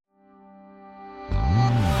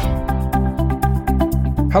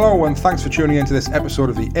Hello and thanks for tuning in to this episode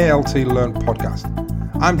of the ALT Learn podcast.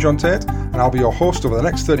 I'm John Tate and I'll be your host over the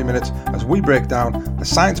next 30 minutes as we break down the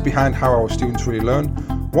science behind how our students really learn,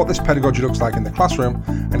 what this pedagogy looks like in the classroom,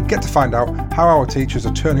 and get to find out how our teachers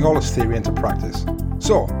are turning all this theory into practice.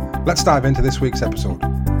 So, let's dive into this week's episode.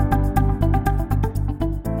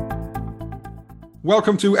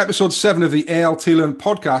 Welcome to episode 7 of the ALT Learn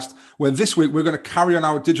podcast, where this week we're going to carry on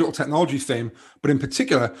our digital technology theme, but in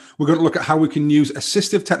particular, we're going to look at how we can use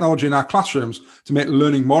assistive technology in our classrooms to make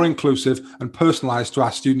learning more inclusive and personalised to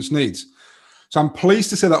our students' needs. So I'm pleased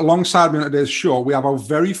to say that alongside me on today's show, we have our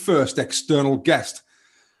very first external guest.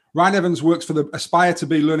 Ryan Evans works for the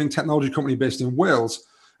Aspire2Be learning technology company based in Wales,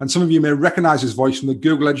 and some of you may recognise his voice from the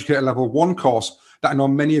Google Educator Level 1 course that I know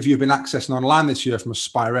many of you have been accessing online this year from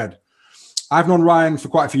Aspire2Be. I've known Ryan for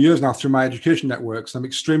quite a few years now through my education networks, and I'm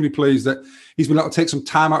extremely pleased that he's been able to take some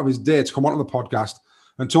time out of his day to come onto the podcast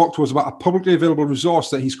and talk to us about a publicly available resource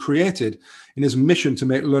that he's created in his mission to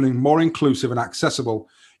make learning more inclusive and accessible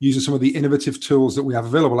using some of the innovative tools that we have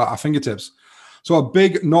available at our fingertips. So a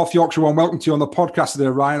big North Yorkshire one welcome to you on the podcast today,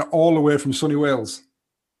 Ryan, all the way from sunny Wales.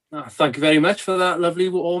 Thank you very much for that lovely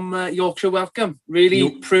warm Yorkshire welcome. Really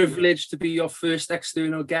privileged to be your first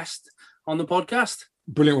external guest on the podcast.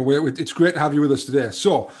 Brilliant. Well, it's great to have you with us today.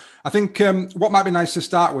 So I think what might be nice to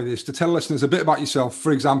start with is to tell listeners a bit about yourself.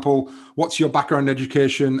 For example, what's your background in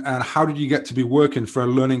education and how did you get to be working for a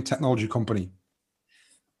learning technology company?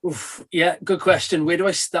 Yeah, good question. Where do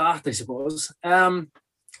I start, I suppose?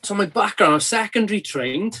 So my background, I was secondary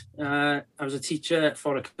trained. I was a teacher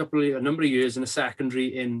for a number of years in a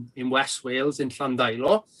secondary in West Wales, in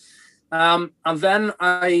Llandilo. And then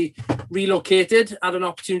I relocated, had an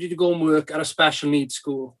opportunity to go and work at a special needs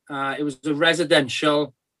school. It was a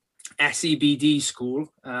residential SEBD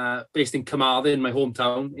school based in Carmarthen, in my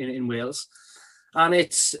hometown in Wales. And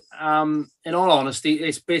it's, in all honesty,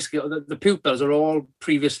 it's basically the pupils are all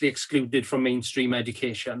previously excluded from mainstream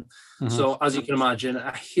education. Mm-hmm. So as you can imagine,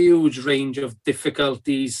 a huge range of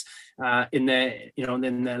difficulties in their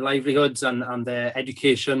livelihoods and their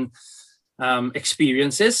education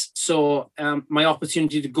experiences. So my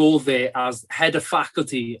opportunity to go there as head of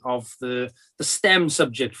faculty of the STEM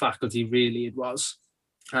subject faculty, really it was.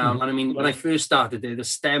 And I mean, when I first started there, the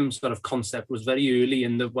STEM sort of concept was very early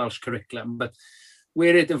in the Welsh curriculum, but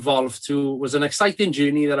where it evolved to was an exciting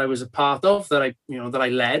journey that I was a part of, that I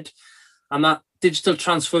led, and that digital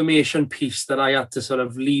transformation piece that I had to sort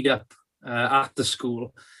of lead up at the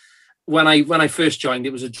school. When I first joined,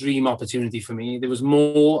 it was a dream opportunity for me. There was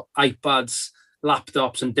more iPads,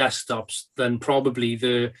 laptops and desktops than probably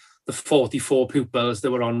the 44 pupils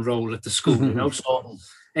that were on roll at the school, So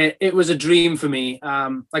it was a dream for me.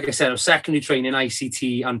 Like I said, I was secondary trained in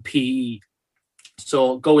ICT and PE.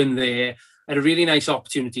 So going there, I had a really nice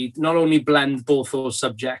opportunity to not only blend both those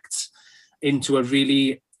subjects into a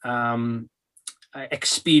really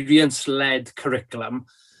experience-led curriculum,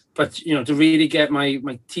 but, to really get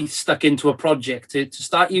my teeth stuck into a project, to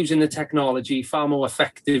start using the technology far more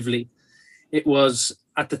effectively. It was,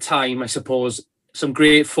 at the time, I suppose, some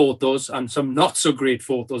great photos and some not so great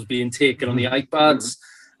photos being taken on the iPads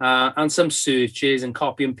and some searches and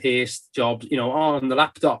copy and paste jobs, on the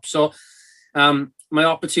laptop. So my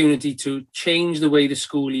opportunity to change the way the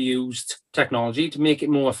school used technology to make it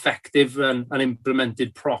more effective and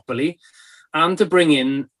implemented properly, and to bring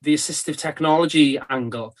in the assistive technology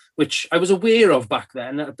angle, which I was aware of back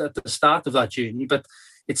then at the start of that journey, but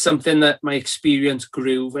it's something that my experience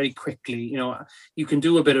grew very quickly. You can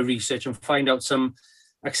do a bit of research and find out some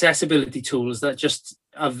accessibility tools that just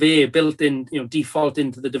are there, built in, default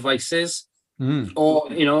into the devices,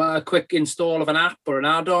 or, a quick install of an app or an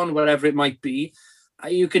add-on, whatever it might be.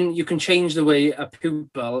 You can change the way a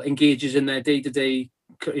pupil engages in their day-to-day,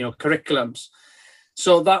 curriculums.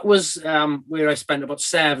 So that was where I spent about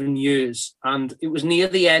 7 years, and it was near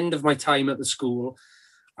the end of my time at the school.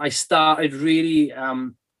 I started really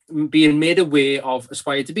being made aware of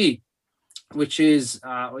Aspire2Be, which is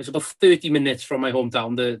it's about 30 minutes from my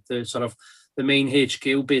hometown, the sort of the main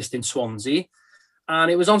HQ based in Swansea. And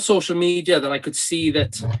it was on social media that I could see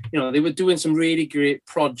that, they were doing some really great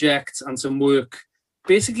projects and some work,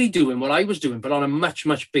 basically doing what I was doing, but on a much,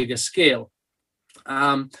 much bigger scale.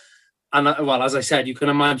 And as I said, you can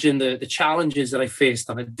imagine the challenges that I faced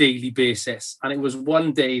on a daily basis. And it was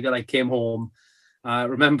one day that I came home. I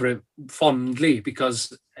remember it fondly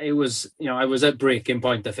because it was, I was at breaking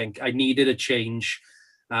point. I think I needed a change.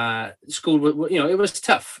 School, it was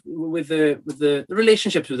tough with the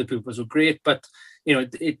relationships with the pupils were great, but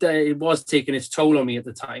it was taking its toll on me at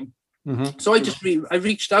the time. Mm-hmm. So I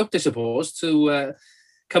reached out, I suppose, to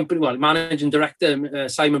managing director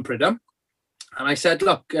Simon Pridham, And I said,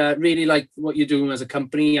 look, really like what you're doing as a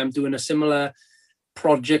company. I'm doing a similar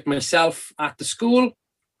project myself at the school.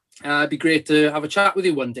 It'd be great to have a chat with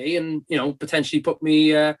you one day and, potentially put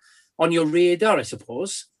me on your radar, I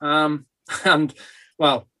suppose. And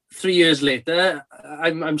well, 3 years later,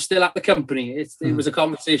 I'm still at the company. It was a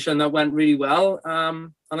conversation that went really well.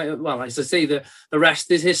 And as I say, the rest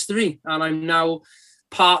is history. And I'm now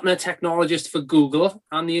partner technologist for Google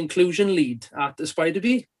and the inclusion lead at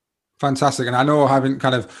Aspire2Be. Fantastic. And I know, having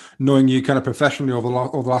kind of knowing you kind of professionally over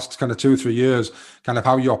the last kind of 2 or 3 years, kind of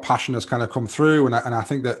how your passion has kind of come through. And I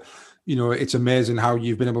think that, it's amazing how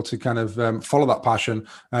you've been able to kind of follow that passion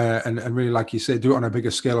and really, like you say, do it on a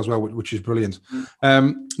bigger scale as well, which is brilliant.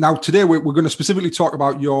 Now, today we're going to specifically talk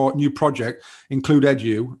about your new project, Include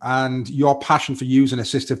Edu, and your passion for using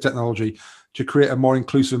assistive technology to create a more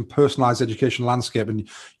inclusive and personalised education landscape. And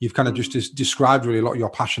you've kind of just described really a lot of your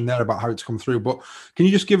passion there about how it's come through. But can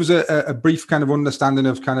you just give us a brief kind of understanding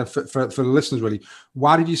of kind of for the listeners, really,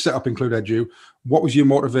 why did you set up Include Edu? What was your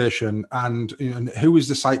motivation, and who is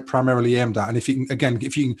the site primarily aimed at? And if you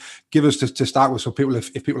can give us to start with, so people,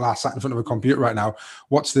 if people are sat in front of a computer right now,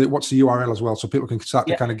 what's the URL as well, so people can start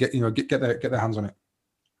to kind of get their hands on it.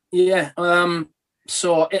 Yeah.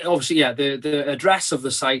 So obviously, the address of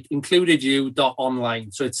the site,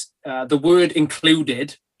 includedu.online. So it's the word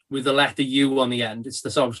included with the letter U on the end.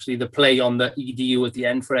 It's obviously the play on the edu at the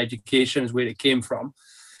end for education is where it came from.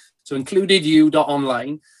 So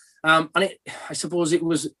includedu.online. And I suppose it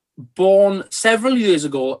was born several years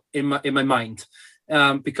ago in my mind,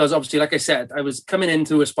 because obviously, like I said, I was coming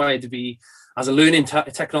into Aspire2Be as a learning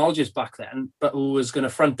technologist back then, but who was going to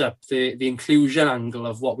front up the inclusion angle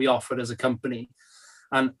of what we offered as a company.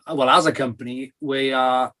 And well, as a company, we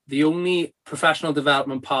are the only professional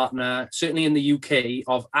development partner, certainly in the UK,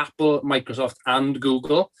 of Apple, Microsoft, and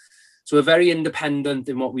Google. So we're very independent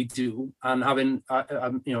in what we do, and having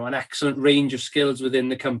an excellent range of skills within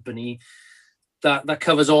the company that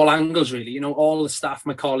covers all angles, really. All the staff,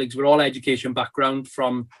 my colleagues, we're all education background,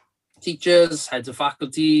 from teachers, heads of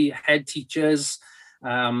faculty, head teachers,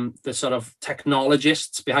 the sort of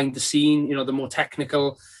technologists behind the scene, the more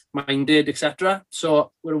technical minded, etc.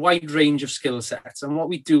 So we're a wide range of skill sets. And what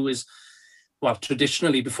we do is, well,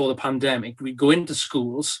 traditionally before the pandemic, we go into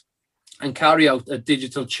schools and carry out a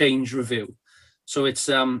digital change review. So it's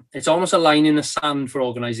almost a line in the sand for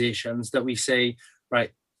organizations that we say,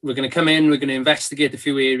 right, we're going to come in, we're going to investigate a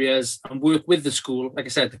few areas and work with the school, like I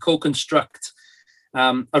said, to co-construct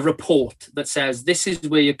a report that says this is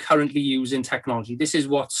where you're currently using technology. This is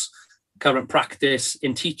what's current practice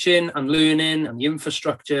in teaching and learning and the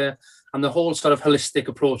infrastructure and the whole sort of holistic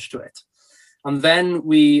approach to it. And then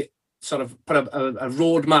we sort of put a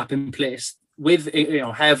roadmap in place with,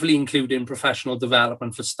 heavily including professional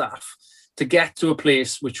development for staff to get to a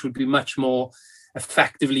place which would be much more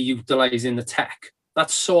effectively utilizing the tech.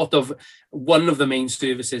 That's sort of one of the main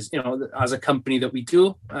services, as a company that we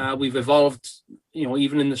do. We've evolved,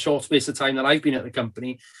 even in the short space of time that I've been at the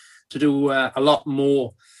company, to do a lot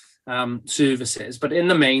more services. But in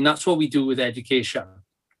the main, that's what we do with education.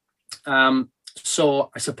 So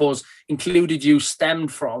I suppose Include Edu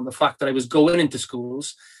stemmed from the fact that I was going into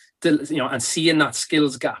schools and seeing that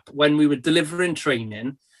skills gap when we were delivering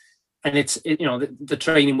training. And it's the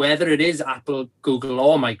training, whether it is Apple, Google,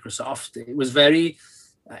 or Microsoft, it was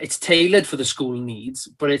it's tailored for the school needs,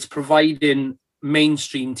 but it's providing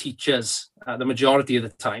mainstream teachers the majority of the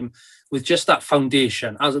time with just that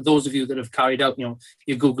foundation. As those of you that have carried out, your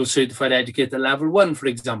Google Certified Educator Level 1, for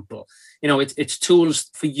example, it's tools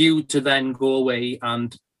for you to then go away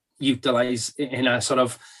and utilize in a sort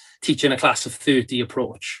of teaching a class of 30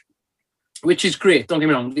 approach, which is great. Don't get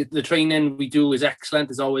me wrong. The training we do is excellent.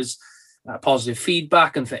 There's always positive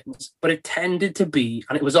feedback and things, but it tended to be,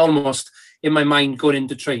 and it was almost in my mind going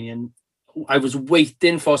into training, I was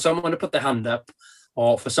waiting for someone to put their hand up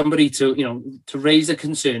or for somebody to raise a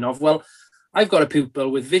concern of, well, I've got a pupil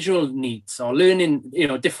with visual needs or learning,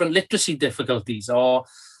 different literacy difficulties or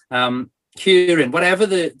hearing, whatever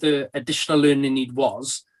the additional learning need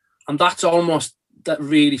was. And that's almost, that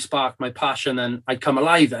really sparked my passion, and I'd come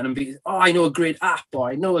alive then and be, I know a great app,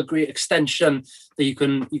 or I know a great extension that you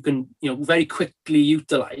can very quickly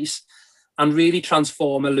utilize and really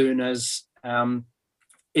transform a learner's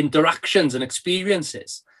interactions and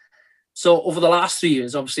experiences. So over the last 3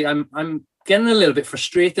 years, obviously, I'm getting a little bit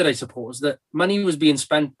frustrated, I suppose, that money was being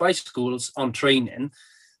spent by schools on training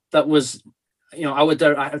that was, our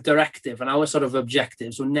directive and our sort of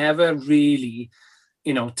objectives were never really,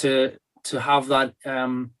 to have that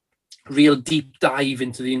real deep dive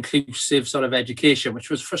into the inclusive sort of education,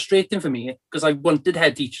 which was frustrating for me because I wanted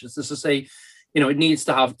head teachers to say, it needs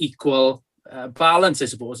to have equal balance, I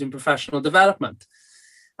suppose, in professional development.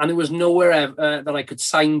 And there was nowhere that I could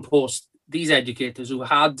signpost these educators who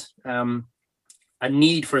had a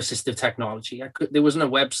need for assistive technology. There wasn't a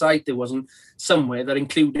website, there wasn't somewhere that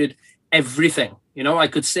included everything. You know, I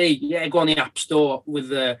could say, yeah, go on the App Store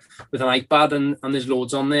with an iPad and there's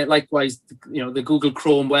loads on there. Likewise, you know, the Google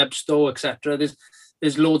Chrome Web Store, etc.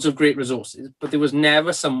 There's loads of great resources, but there was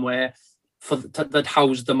never somewhere that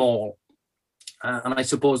housed them all. And I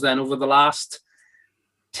suppose then over the last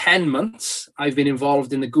 10 months, I've been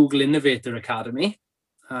involved in the Google Innovator Academy,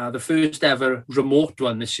 the first ever remote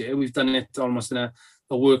one this year. We've done it almost in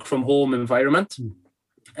a work from home environment,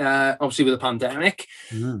 obviously with the pandemic.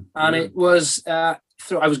 And it was, I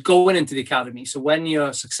was going into the academy. So when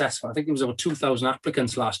you're successful, I think there was over 2,000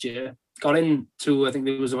 applicants last year, got into, I think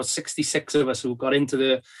there was about 66 of us who got into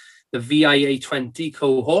the VIA 20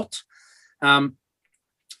 cohort.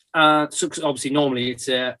 So obviously normally it's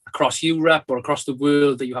across Europe or across the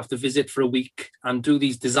world that you have to visit for a week and do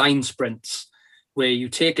these design sprints where you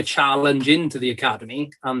take a challenge into the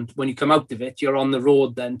academy, and when you come out of it, you're on the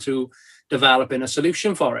road then to developing a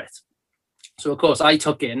solution for it. So of course I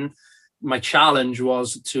took in, my challenge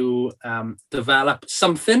was to develop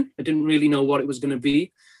something. I didn't really know what it was going to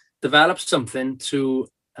be. Develop something to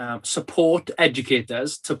support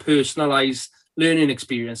educators to personalize learning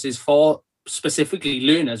experiences for specifically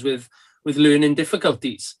learners with learning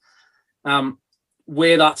difficulties.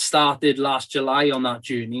 Where that started last July on that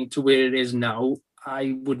journey to where it is now,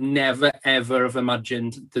 I would never ever have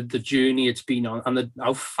imagined the journey it's been on and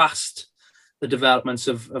how fast the developments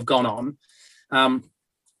have gone on.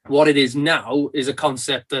 What it is now is a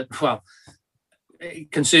concept that, well,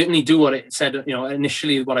 it can certainly do what it said, you know,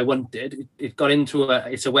 initially what I wanted. It got into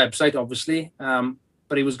it's a website, obviously,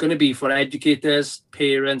 but it was going to be for educators,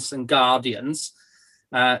 parents and guardians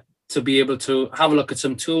to be able to have a look at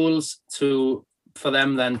some tools for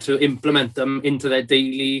them then to implement them into their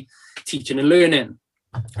daily teaching and learning.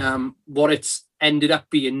 What it's ended up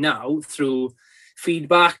being now through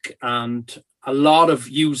feedback and a lot of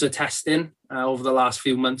user testing over the last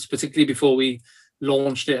few months, particularly before we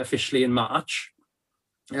launched it officially in March.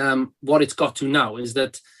 What it's got to now is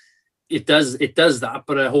that it does that,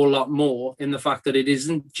 but a whole lot more in the fact that it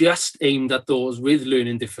isn't just aimed at those with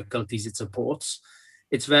learning difficulties it supports.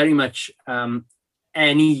 It's very much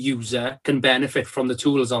any user can benefit from the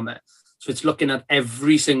tools on there. So it's looking at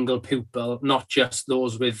every single pupil, not just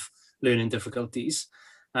those with learning difficulties.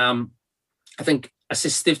 I think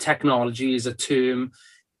assistive technology is a term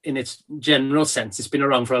in its general sense. It's been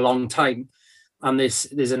around for a long time. And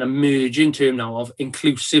there's an emerging term now of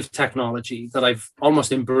inclusive technology that I've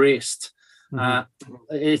almost embraced.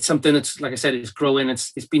 It's something that's, like I said, it's growing.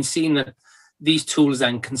 It's been seen that these tools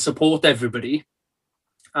then can support everybody.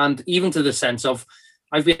 And even to the sense of,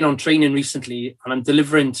 I've been on training recently and I'm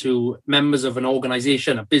delivering to members of an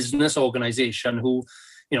organization, a business organization who,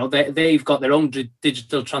 you know, they've got their own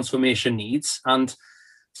digital transformation needs. And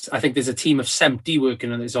I think there's a team of 70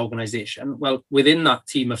 working in this organization. Well, within that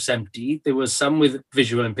team of 70, there was some with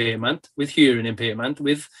visual impairment, with hearing impairment,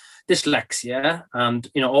 with dyslexia, and,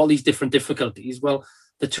 you know, all these different difficulties. Well,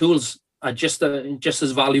 the tools are just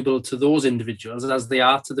as valuable to those individuals as they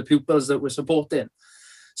are to the pupils that we're supporting.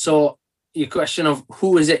 So your question of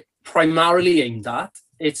who is it primarily aimed at,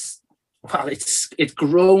 it's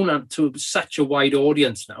grown to such a wide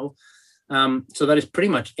audience now. So that is pretty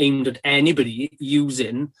much aimed at anybody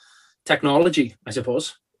using technology, I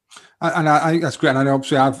suppose. And I think that's great. And I know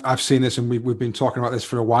obviously I've seen this, and we've been talking about this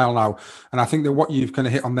for a while now. And I think that what you've kind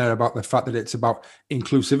of hit on there about the fact that it's about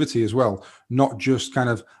inclusivity as well, not just kind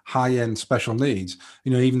of high-end special needs.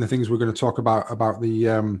 You know, even the things we're going to talk about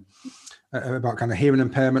the about kind of hearing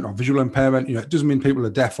impairment or visual impairment. You know, it doesn't mean people are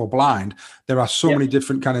deaf or blind. There are so many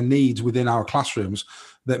different kind of needs within our classrooms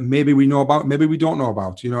that maybe we know about, maybe we don't know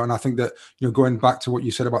about, you know. And I think that, you know, going back to what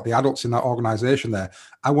you said about the adults in that organization there,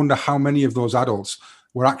 I wonder how many of those adults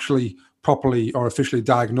were actually properly or officially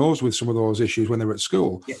diagnosed with some of those issues when they were at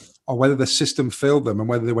school, or whether the system failed them and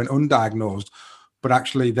whether they went undiagnosed, but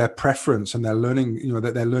actually their preference and their learning, you know,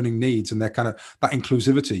 their learning needs and their kind of that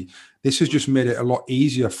inclusivity. This has just made it a lot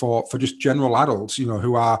easier for just general adults, you know,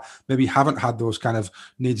 who are maybe haven't had those kind of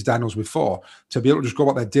needs diagnosed before, to be able to just go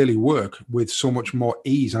about their daily work with so much more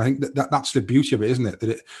ease. And I think that's the beauty of it, isn't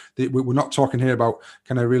it? That we're not talking here about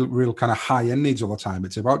kind of real kind of high end needs all the time.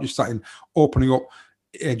 It's about just starting opening up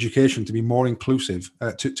education to be more inclusive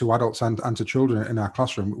to adults and to children in our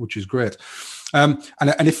classroom, which is great. And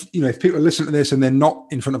if people listen to this and they're not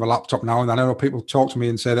in front of a laptop now, and I know people talk to me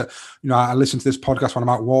and say that, I listen to this podcast when I'm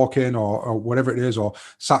out walking or whatever it is, or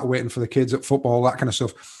sat waiting for the kids at football, that kind of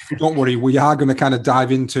stuff. Don't worry, we are going to kind of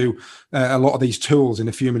dive into a lot of these tools in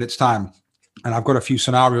a few minutes' time. And I've got a few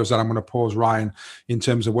scenarios that I'm going to pose, Ryan, in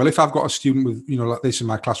terms of, well, if I've got a student with, like this in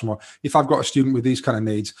my classroom, or if I've got a student with these kind of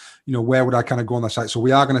needs, where would I kind of go on the site? So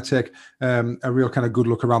we are going to take a real kind of good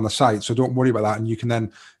look around the site. So don't worry about that. And you can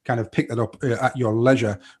then kind of pick that up at your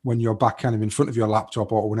leisure when you're back kind of in front of your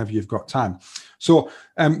laptop or whenever you've got time. So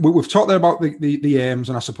we've talked there about the aims,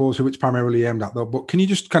 and I suppose who it's primarily aimed at, though. But can you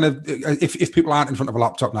just kind of, if people aren't in front of a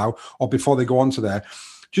laptop now, or before they go onto there,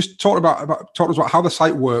 just talk to us about how the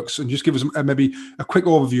site works, and just give us maybe a quick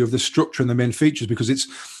overview of the structure and the main features, because it's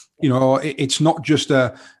it's not just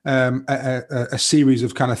a series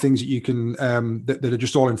of kind of things that you can that are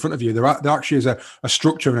just all in front of you. There actually is a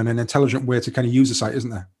structure and an intelligent way to kind of use the site, isn't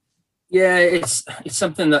there? Yeah, it's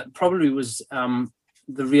something that probably was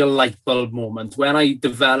the real light bulb moment when I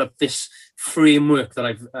developed this framework that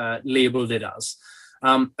I've labeled it as.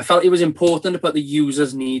 I felt it was important to put the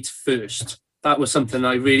user's needs first. That was something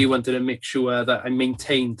I really wanted to make sure that I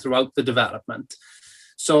maintained throughout the development.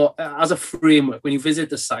 So as a framework, when you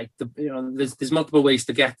visit the site, there's multiple ways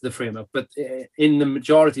to get to the framework, but in the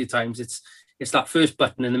majority of times, it's that first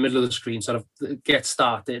button in the middle of the screen, sort of get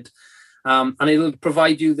started. And it'll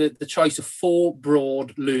provide you the choice of 4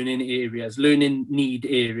 broad learning need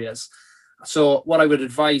areas. So what I would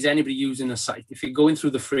advise anybody using the site, if you're going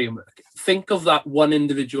through the framework, think of that one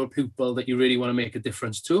individual pupil that you really want to make a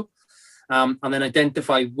difference to. And then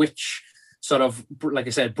identify which sort of, like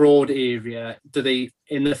I said, broad area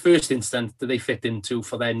in the first instance, do they fit into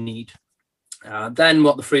for their need? Then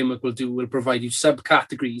what the framework will do will provide you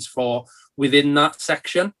subcategories for within that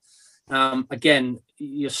section. Again,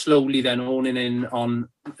 you're slowly then honing in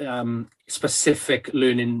on specific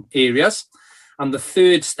learning areas. And the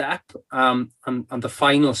third step and the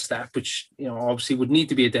final step, which obviously would need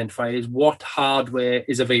to be identified, is what hardware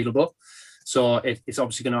is available. So it's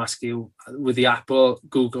obviously going to ask you with the Apple,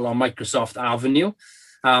 Google, or Microsoft Avenue,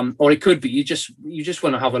 or it could be you just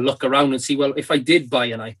want to have a look around and see, well, if I did buy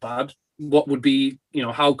an iPad, what would be,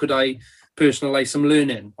 how could I personalize some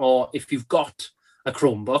learning? Or if you've got a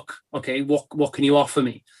Chromebook, okay, what can you offer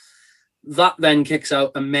me? That then kicks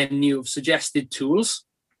out a menu of suggested tools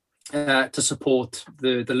to support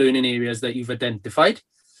the learning areas that you've identified.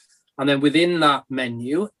 And then within that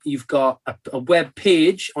menu, you've got a web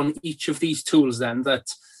page on each of these tools then that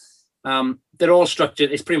they're all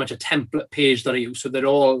structured. It's pretty much a template page that I use. So they're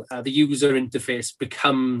all, the user interface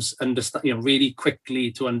becomes really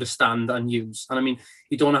quickly to understand and use. And I mean,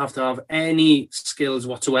 you don't have to have any skills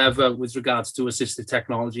whatsoever with regards to assistive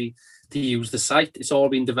technology to use the site. It's all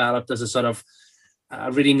been developed as a sort of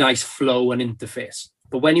really nice flow and interface.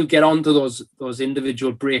 But when you get onto those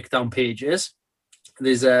individual breakdown pages,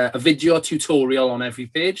 there's a video tutorial on every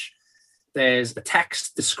page. There's a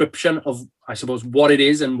text description of, I suppose, what it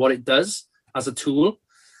is and what it does as a tool.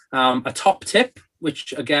 A top tip,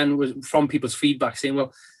 which again was from people's feedback saying,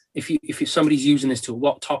 well, if somebody's using this tool,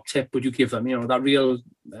 what top tip would you give them? That real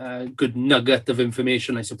good nugget of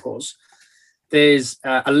information, I suppose. There's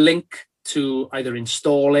a link to either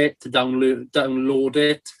install it, to download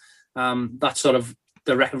it. That sort of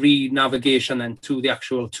direct re-navigation then to the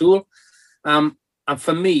actual tool. And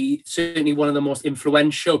for me, certainly one of the most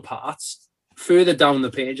influential parts, further down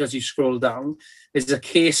the page as you scroll down, is a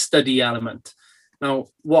case study element. Now,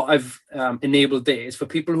 what I've enabled there is for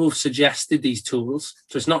people who've suggested these tools.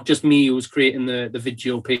 So it's not just me who's creating the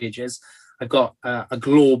video pages. I've got a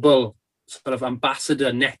global sort of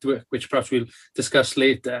ambassador network, which perhaps we'll discuss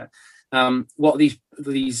later. What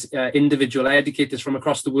these individual educators from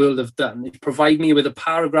across the world have done is provide me with a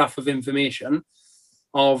paragraph of information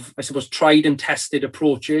of, I suppose, tried and tested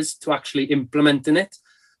approaches to actually implementing it.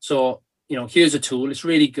 So, here's a tool, it's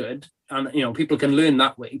really good. And, people can learn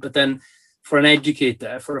that way. But then for an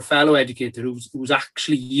educator, for a fellow educator who's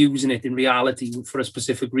actually using it in reality for a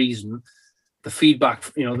specific reason, the feedback,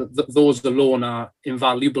 those alone are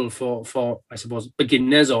invaluable for, I suppose,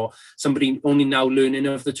 beginners or somebody only now learning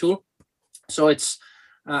of the tool. So it's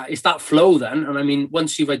that flow then. And I mean,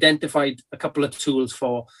 once you've identified a couple of tools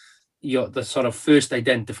for the sort of first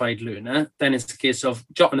identified learner, then it's a case of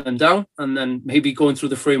jotting them down and then maybe going through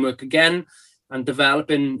the framework again and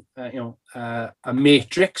developing a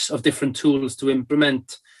matrix of different tools to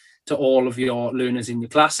implement to all of your learners in your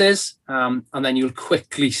classes. And then you'll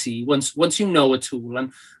quickly see once you know a tool,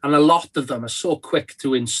 and a lot of them are so quick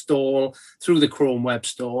to install through the Chrome Web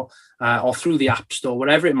Store or through the App Store,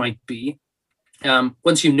 whatever it might be.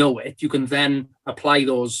 Once you know it, you can then apply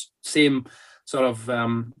those same sort of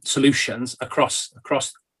solutions across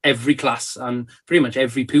every class and pretty much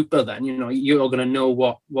every pupil. Then you're going to know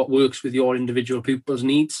what works with your individual pupil's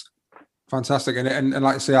needs. Fantastic. And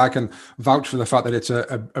like I say, I can vouch for the fact that it's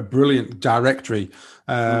a brilliant directory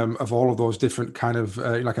of all of those different kind of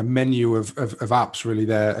like a menu of apps really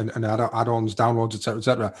there, and add-ons, downloads, et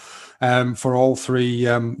cetera, for all three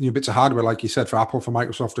bits of hardware, like you said, for Apple, for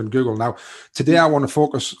Microsoft, and Google. Now, today I want to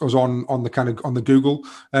focus us on the Google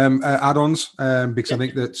add-ons, because I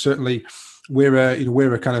think that certainly we're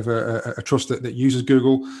a kind of a trust that uses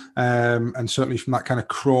Google, and certainly from that kind of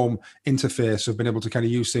Chrome interface of being able to kind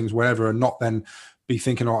of use things wherever and not then be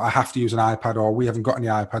thinking, oh, I have to use an iPad, or we haven't got any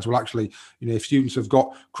iPads. Well, actually, if students have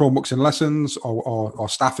got Chromebooks in lessons, or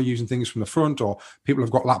staff are using things from the front, or people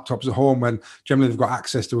have got laptops at home, when generally they've got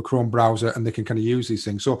access to a Chrome browser and they can kind of use these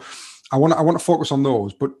things. So I want to focus on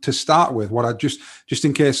those, but to start with, what I just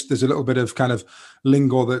in case there's a little bit of kind of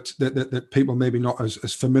lingo that people maybe not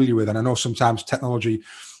as familiar with, and I know sometimes technology,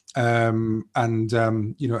 and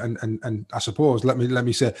I suppose let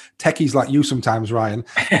me say techies like you sometimes, Ryan,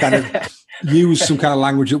 kind of use some kind of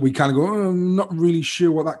language that we kind of go, oh, I'm not really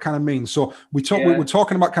sure what that kind of means. So we're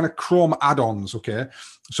talking about kind of Chrome add-ons, okay?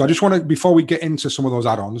 So I just want to, before we get into some of those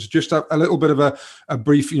add-ons, just a little bit of a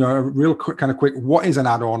brief, a real quick, what is an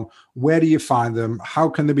add-on? Where do you find them? How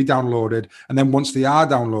can they be downloaded? And then once they are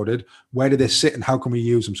downloaded, where do they sit and how can we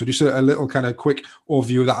use them? So just a little kind of quick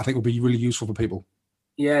overview of that I think will be really useful for people.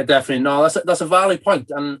 Yeah, definitely. No, that's a valid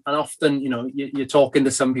point. And often, you're talking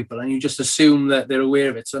to some people and you just assume that they're aware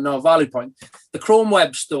of it. So no, valid point. The Chrome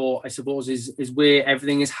Web Store, I suppose, is where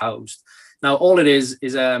everything is housed. Now, all it is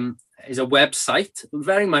a website,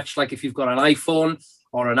 very much like if you've got an iPhone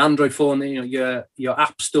or an Android phone, your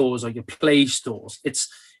app stores or your Play stores. It's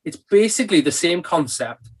basically the same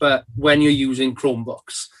concept, but when you're using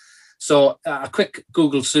Chromebooks. So a quick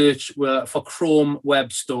Google search for Chrome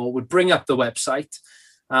Web Store would bring up the website.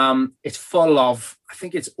 It's full of, I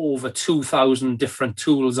think it's over 2,000 different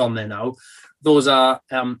tools on there now. Those are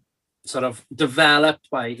sort of developed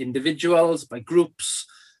by individuals, by groups,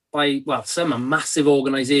 some are massive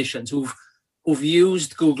organizations who've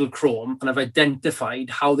used Google Chrome and have identified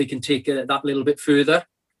how they can take it that little bit further.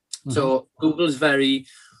 Mm-hmm. So Google is very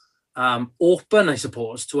open, I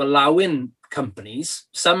suppose, to allowing companies,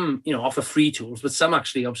 some offer free tools, but some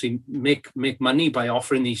actually obviously make money by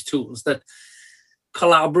offering these tools that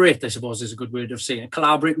collaborate, I suppose is a good word of saying it,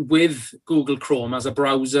 collaborate with Google Chrome as a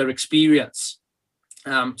browser experience.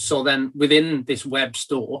 So then within this web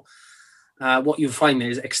store, what you find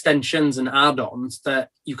is extensions and add-ons that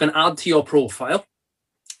you can add to your profile.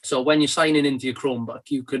 So when you're signing into your Chromebook,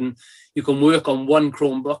 you can work on one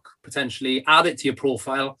Chromebook, potentially add it to your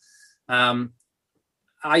profile.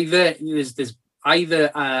 Either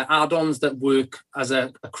add-ons that work as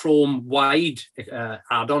a Chrome-wide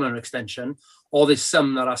add-on or extension, or there's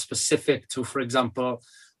some that are specific to, for example,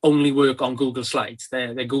 only work on Google Slides.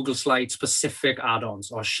 They're Google Slides specific add-ons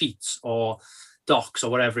or sheets or docs or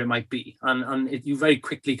whatever it might be. And you very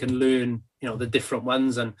quickly can learn, the different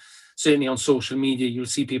ones. And certainly on social media, you'll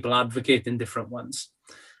see people advocating different ones.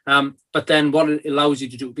 But then what it allows you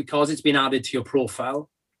to do, because it's been added to your profile,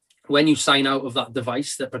 when you sign out of that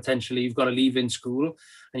device that potentially you've got to leave in school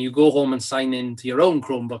and you go home and sign into your own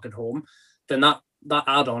Chromebook at home, then that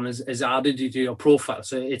add-on is added to your profile.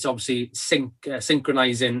 So it's obviously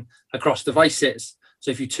synchronizing across devices.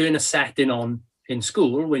 So if you turn a setting on in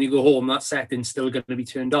school, when you go home, that setting's still going to be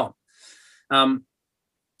turned on.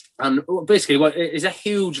 And basically what is a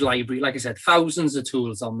huge library, like I said, thousands of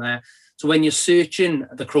tools on there. So when you're searching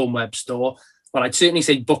the Chrome Web Store, well, I'd certainly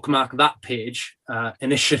say bookmark that page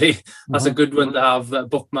initially. That's a good one to have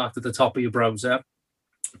bookmarked at the top of your browser.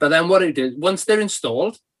 But then what it is, once they're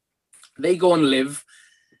installed, they go and live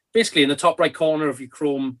basically in the top right corner of your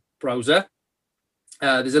Chrome browser.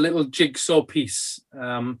 There's a little jigsaw piece.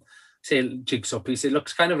 Say jigsaw piece. It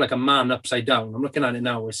looks kind of like a man upside down. I'm looking at it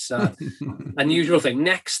now. It's an unusual thing.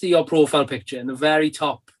 Next to your profile picture in the very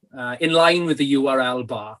top, in line with the URL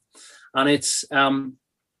bar. And it's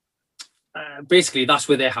basically that's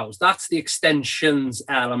where they're housed. That's the extensions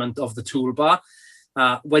element of the toolbar.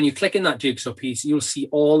 When you click in that jigsaw piece, you'll see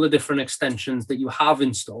all the different extensions that you have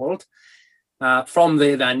installed. From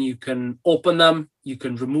there, then you can open them, you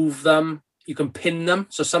can remove them, you can pin them.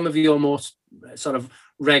 So some of your most sort of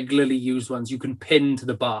regularly used ones, you can pin to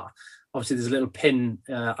the bar. Obviously, there's a little pin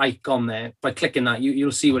icon there. By clicking that,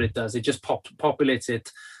 you'll see what it does. It just populates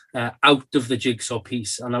it out of the jigsaw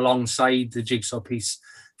piece and alongside the jigsaw piece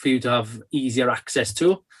for you to have easier access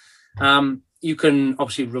to. You can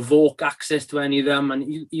obviously revoke access to any of them,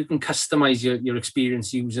 and you can customize your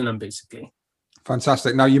experience using them, basically.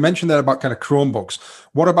 Fantastic. Now, you mentioned there about kind of Chromebooks.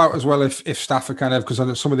 What about as well if staff are kind of, because I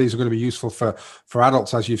know some of these are going to be useful for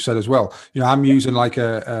adults, as you've said as well. You know, I'm using like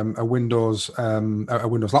a Windows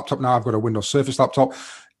laptop now. I've got a Windows Surface laptop.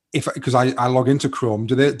 Because I log into Chrome,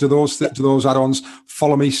 do those add-ons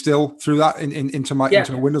follow me still through that into my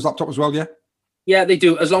Windows laptop as well? Yeah. Yeah, they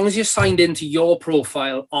do. As long as you're signed into your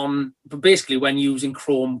profile basically when using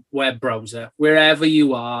Chrome web browser, wherever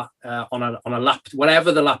you are on a laptop,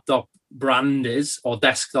 whatever the laptop brand is or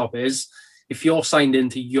desktop is, if you're signed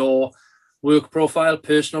into your work profile,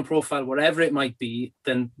 personal profile, whatever it might be,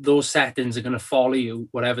 then those settings are going to follow you,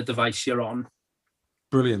 whatever device you're on.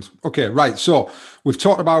 Brilliant. Okay, right. So we've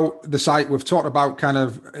talked about the site. We've talked about kind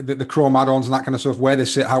of the Chrome add-ons and that kind of stuff, where they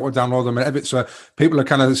sit, how to download them, and everything. So people are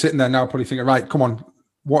kind of sitting there now, probably thinking, right, come on,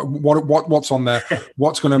 what's on there?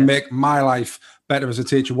 What's going to make my life better as a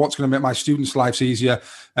teacher? What's going to make my students' lives easier?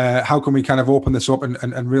 How can we kind of open this up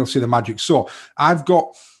and really see the magic? So I've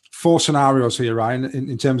got 4 scenarios here, Ryan,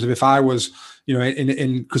 in terms of if I was, you know,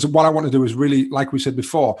 because what I want to do is really, like we said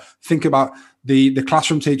before, think about the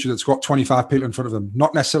classroom teacher that's got 25 people in front of them,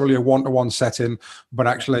 not necessarily a one-to-one setting, but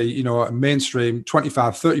actually, you know, a mainstream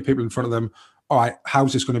 25, 30 people in front of them. All right,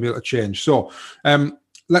 how's this going to be able to change? So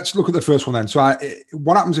let's look at the first one then. So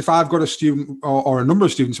what happens if I've got a student or a number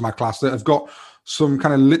of students in my class that have got some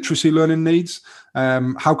kind of literacy learning needs?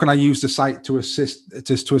 How can I use the site to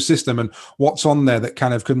assist them, and what's on there that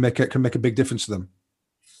kind of can make a big difference to them?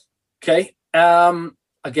 Okay.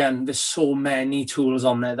 Again, there's so many tools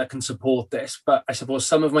on there that can support this, but I suppose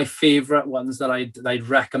some of my favorite ones that I'd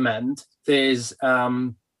recommend, there's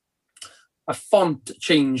a font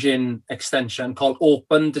changing extension called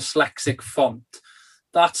Open Dyslexic Font.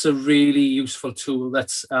 That's a really useful tool.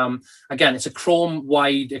 That's again, it's a Chrome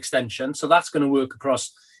wide extension, so that's going to work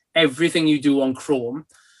across everything you do on Chrome.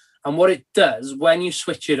 And what it does when you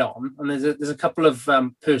switch it on, and there's a couple of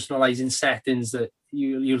personalizing settings that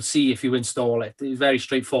you'll see if you install it. It's very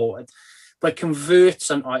straightforward, but it converts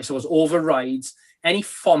and I suppose overrides any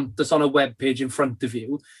font that's on a web page in front of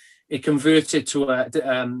you. It converts it to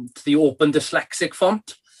the Open Dyslexic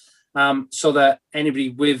font, so that anybody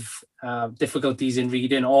with difficulties in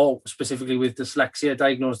reading, or specifically with dyslexia,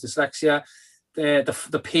 diagnosed dyslexia,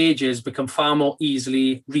 the pages become far more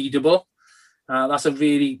easily readable. That's a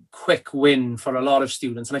really quick win for a lot of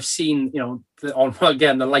students. And I've seen, you know,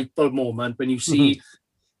 the light bulb moment when you see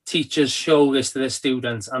teachers show this to their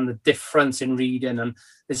students and the difference in reading. And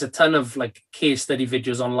there's a ton of like case study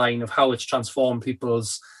videos online of how it's transformed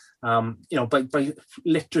people's, you know, by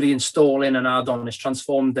literally installing an add-on, it's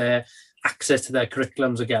transformed their access to their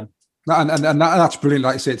curriculums again. And that's brilliant.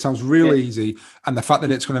 Like I say, it sounds really easy. And the fact that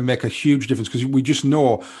it's going to make a huge difference, because we just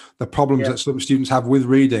know the problems that some students have with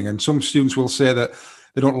reading. And some students will say that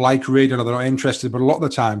they don't like reading or they're not interested. But a lot of the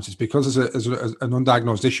times it's because there's an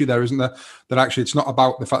undiagnosed issue there, isn't there? That actually it's not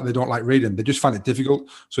about the fact they don't like reading. They just find it difficult.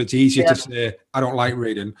 So it's easier to say, I don't like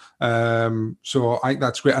reading. So I think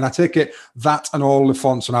that's great. And I take it that and all the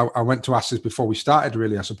fonts, and I went to ask this before we started,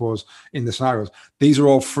 really, I suppose, in the scenarios. These are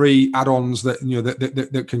all free add-ons that, you know,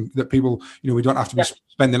 that people, you know, we don't have to be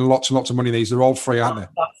spending lots and lots of money. They're all free, aren't they?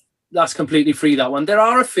 That's completely free, that one. There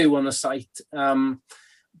are a few on the site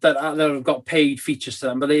that have got paid features to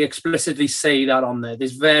them, but they explicitly say that on there.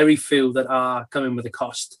 There's very few that are coming with a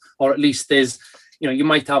cost, or at least there's, you know, you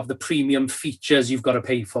might have the premium features you've got to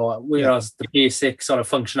pay for, whereas the basic sort of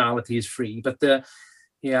functionality is free. But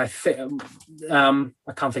I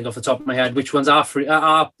can't think off the top of my head which ones are free,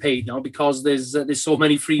 are paid now, because there's so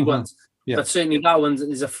many free ones. Yeah. But certainly that one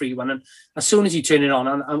is a free one. And as soon as you turn it on,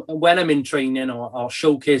 and when I'm in training or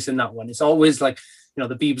showcasing that one, it's always like, you know,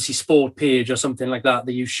 the BBC Sport page or something like that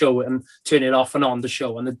you show it and turn it off and on the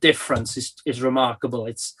show, and the difference is remarkable.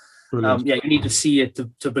 It's you need to see it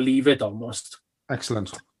to believe it almost.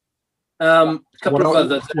 Excellent. What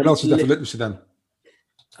else is there for literacy then?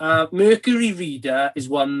 Mercury Reader is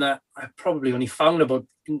one that I probably only found about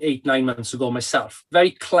 8-9 months ago myself.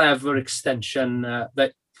 Very clever extension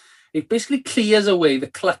that it basically clears away the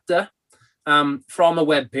clutter from a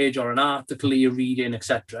web page or an article you're reading,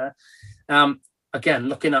 etc. Again,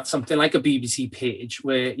 looking at something like a BBC page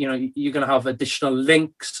where, you know, you're going to have additional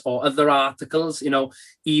links or other articles, you know,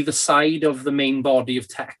 either side of the main body of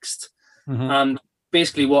text. And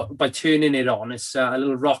basically by turning it on, it's a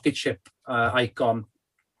little rocket ship icon.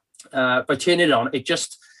 By turning it on,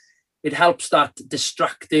 it helps that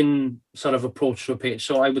distracting sort of approach to a page.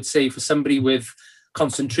 So I would say for somebody with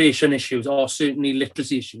concentration issues or certainly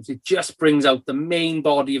literacy issues, it just brings out the main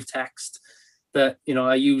body of text that, you know,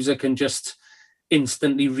 a user can just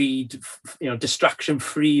instantly read, you know, distraction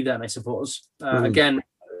free then, I suppose. Again,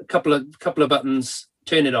 a couple of buttons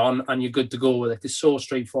turn it on, and you're good to go with it. It's so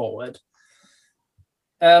straightforward.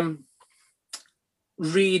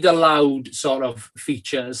 Read aloud sort of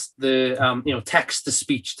features, the text to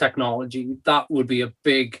speech technology, that would be a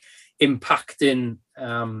big impacting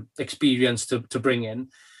experience to bring in.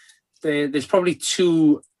 There's probably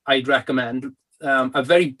two I'd recommend. A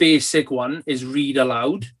very basic one is read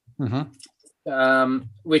aloud,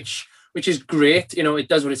 which is great. It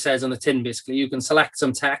does what it says on the tin. Basically, you can select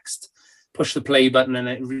some text, push the play button,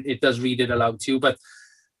 and it does read it aloud to you. But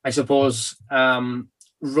I suppose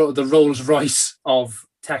the Rolls Royce of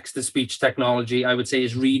text-to-speech technology, I would say,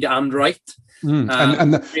 is read and write.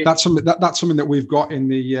 That's something that we've got in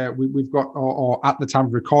the we've got, or at the time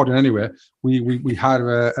of recording anyway, we had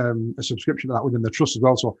a subscription to that within the trust as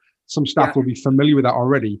well. So some staff will be familiar with that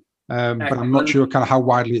already, but I'm not sure kind of how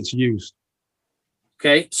widely it's used.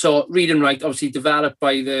 Okay, so read and write, obviously developed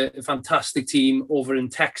by the fantastic team over in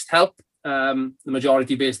Text Help, the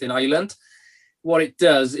majority based in Ireland. What it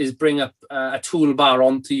does is bring up a toolbar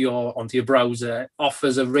onto your browser. It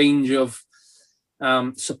offers a range of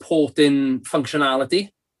supporting functionality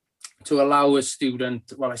to allow a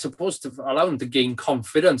student, well, I suppose to allow them to gain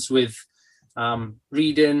confidence with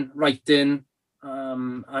reading, writing,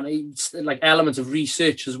 and it's like elements of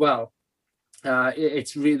research as well.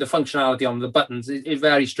 It's really the functionality on the buttons. It's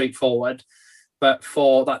very straightforward, but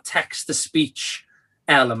for that text to speech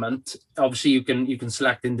element, obviously you can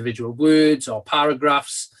select individual words or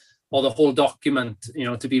paragraphs or the whole document,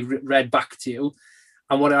 to be read back to you.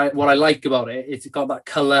 And what I like about it, it's got that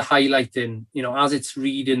color highlighting, as it's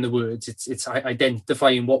reading the words, it's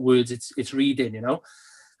identifying what words it's reading,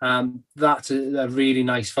 that's a really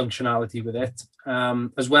nice functionality with it,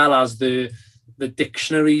 as well as the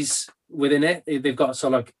dictionaries within it. They've got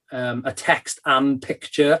sort of a text and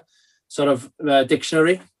picture sort of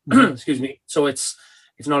dictionary. Excuse me. So it's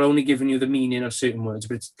not only giving you the meaning of certain words,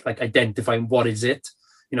 but it's like identifying what is it.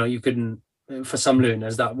 You can, for some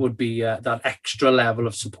learners, that would be that extra level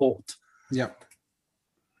of support. Yeah.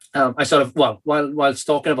 I sort of, while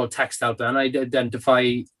talking about text help, then I'd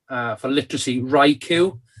identify for literacy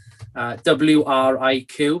WriQ,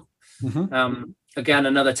 WRIQ. Again,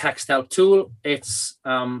 another text help tool. It's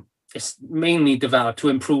mainly developed to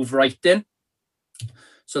improve writing.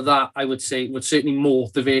 So that, I would say, would certainly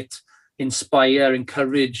motivate, inspire,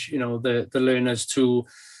 encourage, the learners to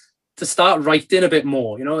start writing a bit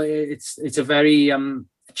more. It's a very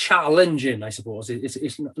challenging, I suppose.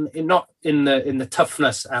 It's not in the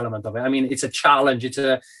toughness element of it. I mean, it's a challenge.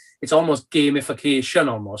 It's almost gamification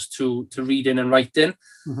almost to reading and writing.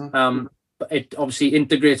 But it obviously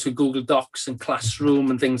integrates with Google Docs and Classroom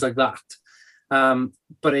and things like that.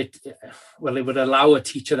 But it would allow a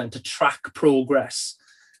teacher then to track progress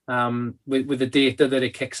with the data that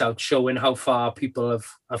it kicks out, showing how far people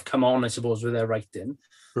have come on, I suppose, with their writing.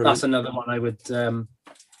 Brilliant. That's another one I would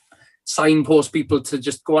signpost people to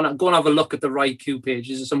just go and have a look at the WriQ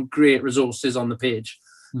pages. There's some great resources on the page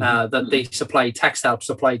that they supply. Text Help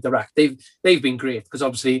supply direct. They've been great because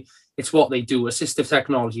obviously it's what they do. Assistive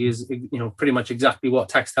technology is pretty much exactly what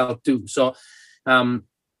Text Help do. So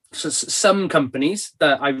some companies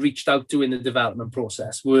that I reached out to in the development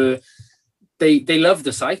process were they loved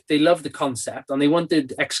the site, they loved the concept, and they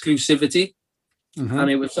wanted exclusivity. And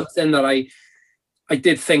it was something that I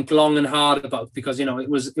did think long and hard about because it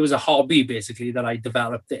was a hobby basically that I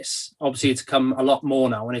developed this. Obviously, it's come a lot more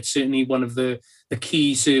now, and it's certainly one of the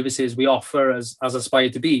key services we offer as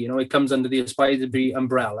Aspire2Be. It comes under the Aspire2Be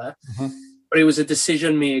umbrella. But it was a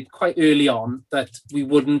decision made quite early on that we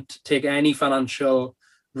wouldn't take any financial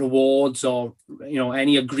rewards or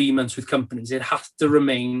any agreements with companies. It has to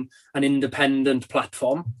remain an independent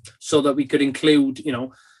platform so that we could include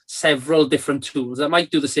several different tools that might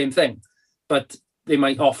do the same thing, but they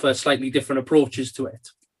might offer slightly different approaches to it,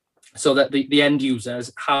 so that the end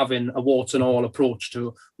users having a warts and all approach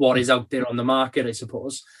to what is out there on the market, I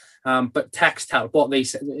suppose. But Text Help, what they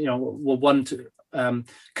said, were one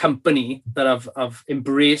company that have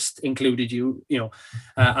embraced, included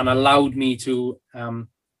and allowed me to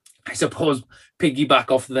I suppose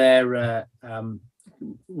piggyback off their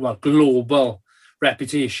global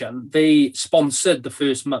reputation. They sponsored the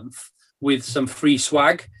first month with some free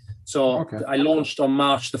swag. So I launched on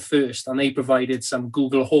March the 1st, and they provided some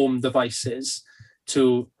Google Home devices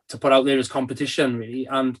to put out there as competition, really.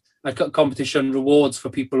 And I got competition rewards for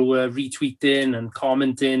people who were retweeting and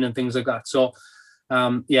commenting and things like that. So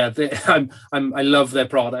I love their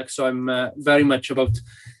products. So I'm very much about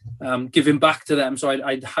giving back to them. So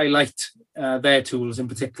I'd highlight their tools in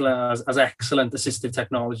particular as excellent assistive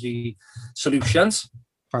technology solutions.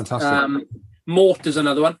 Fantastic. Moat is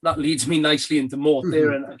another one that leads me nicely into Moat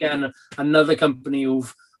there, and again another company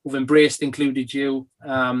who've embraced included you,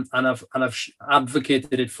 and have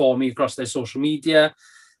advocated it for me across their social media.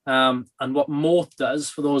 And what Moat does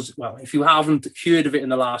for those, well, if you haven't heard of it in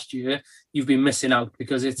the last year, you've been missing out,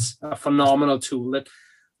 because it's a phenomenal tool that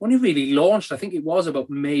only really launched, I think it was about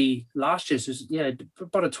May last year. So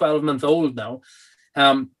about a 12-month-old now.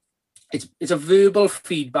 It's a verbal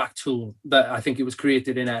feedback tool that I think it was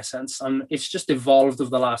created in essence, and it's just evolved over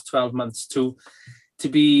the last 12 months to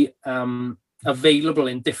be available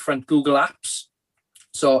in different Google apps.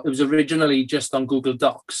 So it was originally just on Google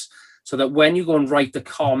Docs, so that when you go and write a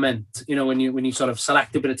comment, when you sort of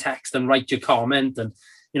select a bit of text and write your comment, and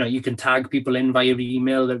you can tag people in via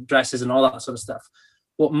email, their addresses and all that sort of stuff.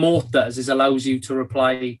 What Moat does is allows you to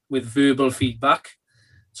reply with verbal feedback.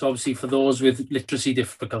 So obviously for those with literacy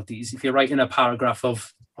difficulties, if you're writing a paragraph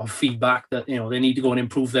of feedback that they need to go and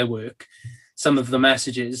improve their work, some of the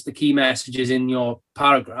messages, the key messages in your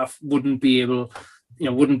paragraph wouldn't be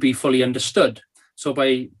fully understood. So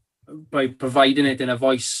by providing it in a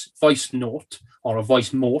voice note or a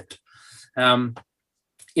voice Moat,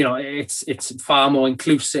 it's far more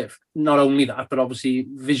inclusive. Not only that, but obviously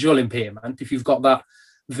visual impairment, if you've got that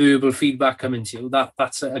verbal feedback coming to you,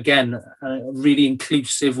 that's again a really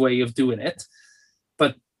inclusive way of doing it.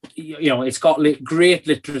 But it's got great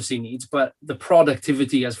literacy needs, but the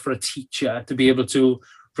productivity as for a teacher to be able to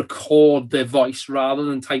record their voice rather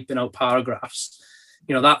than typing out paragraphs,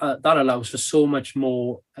 that allows for so much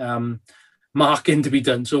more marking to be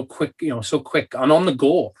done so quick and on the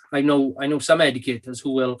go. I know some educators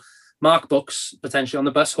who will mark books potentially on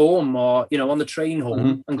the bus home or on the train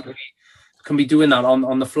home, and can be doing that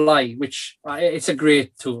on the fly, which it's a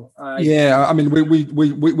great tool. I mean,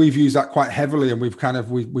 we've used that quite heavily, and we've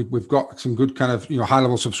got some good kind of high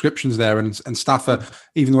level subscriptions there, and staff are,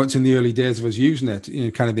 even though it's in the early days of us using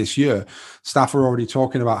it, kind of this year, staff are already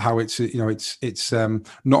talking about how it's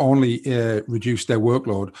not only reduced their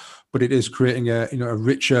workload, but it is creating a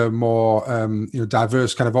richer, more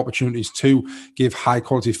diverse kind of opportunities to give high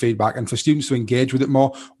quality feedback and for students to engage with it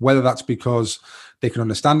more, whether that's because they can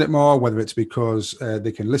understand it more, whether it's because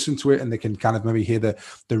they can listen to it and they can kind of maybe hear the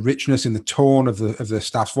richness in the tone of the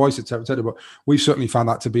staff's voice, et cetera. But we've certainly found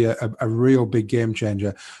that to be a real big game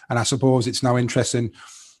changer. And I suppose it's now interesting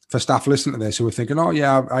for staff listening to this who are thinking, oh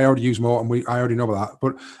yeah, I already use more and I already know about that.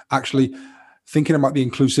 But actually thinking about the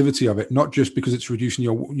inclusivity of it, not just because it's reducing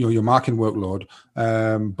your marking workload,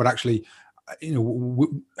 but actually,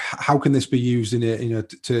 how can this be used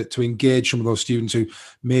to engage some of those students who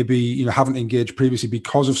maybe haven't engaged previously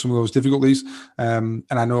because of some of those difficulties. And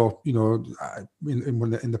I know in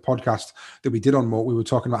the podcast that we did on Moat, we were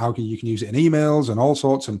talking about how you can use it in emails and all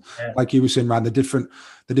sorts. And like you were saying, man, the different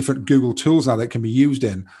Google tools now that can be used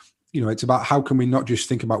in. It's about how can we not just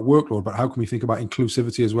think about workload, but how can we think about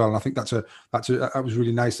inclusivity as well? And I think that was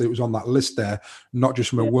really nice that it was on that list there, not just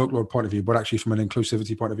from a workload point of view, but actually from an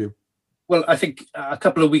inclusivity point of view. Well, I think a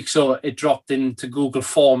couple of weeks ago, it dropped into Google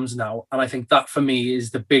Forms now. And I think that for me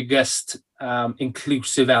is the biggest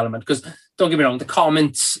inclusive element. Because don't get me wrong, the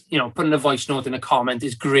comments, putting a voice note in a comment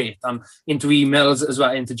is great. And into emails as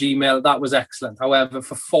well, into Gmail, that was excellent. However,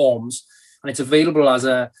 for forms, and it's available as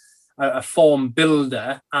a form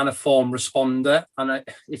builder and a form responder. And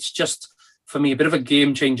it's just, for me, a bit of a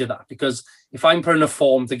game changer, that, because if I'm putting a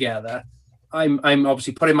form together, I'm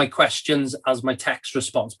obviously putting my questions as my text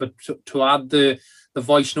response, but to add the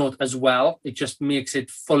voice note as well, it just makes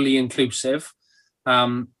it fully inclusive,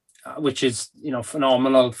 which is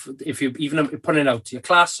phenomenal. If you even putting it out to your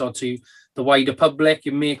class or to the wider public,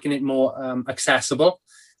 you're making it more accessible.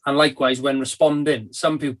 And likewise, when responding,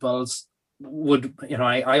 some pupils would,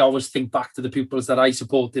 I always think back to the pupils that I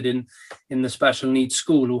supported in the special needs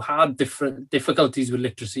school who had different difficulties with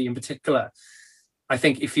literacy in particular. I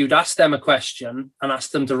think if you'd asked them a question and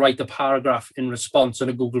asked them to write a paragraph in response in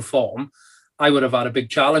a Google form, I would have had a big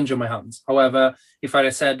challenge on my hands. However, if I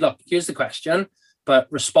had said, look, here's the question, but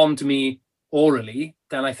respond to me orally,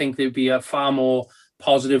 then I think there'd be a far more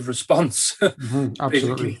positive response.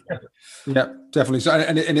 Absolutely. Yeah, definitely. So,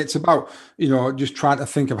 and it's about, just trying to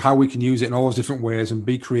think of how we can use it in all those different ways and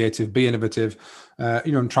be creative, be innovative,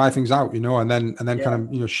 and try things out, and then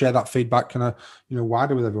kind of, share that feedback kind of,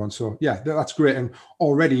 wider with everyone. So yeah, that's great. And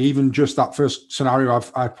already, even just that first scenario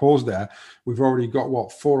I've posed there, we've already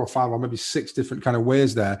got 4 or 5 or maybe 6 different kind of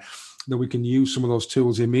ways there. that we can use some of those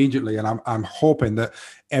tools immediately. And I'm hoping that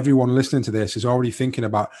everyone listening to this is already thinking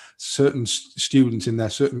about certain students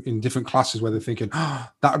in different classes where they're thinking, oh,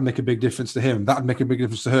 that would make a big difference to him. That would make a big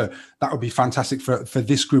difference to her. That would be fantastic for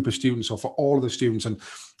this group of students or for all of the students. And,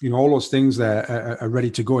 all those things there are ready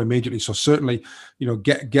to go immediately. So certainly,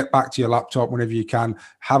 get back to your laptop whenever you can,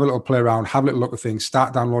 have a little play around, have a little look at things,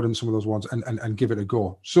 start downloading some of those ones and give it a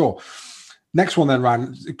go. So next one then,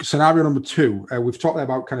 Ryan, scenario number 2. We've talked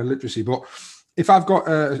about kind of literacy, but if I've got,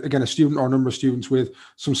 again, a student or a number of students with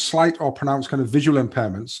some slight or pronounced kind of visual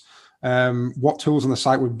impairments, what tools on the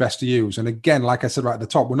site would be best to use? And again, like I said right at the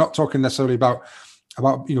top, we're not talking necessarily about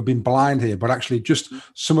being blind here, but actually just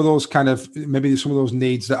some of those kind of, maybe some of those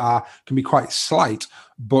needs that can be quite slight,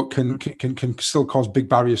 but can still cause big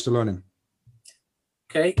barriers to learning.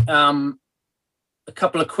 Okay. A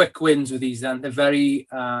couple of quick wins with these then. They're very,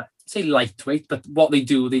 say lightweight, but what they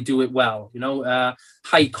do it well.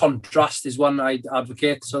 High contrast is one I'd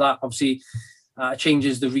advocate. So that obviously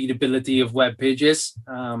changes the readability of web pages.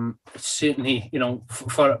 Certainly,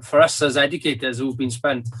 for us as educators who've been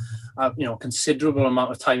spent considerable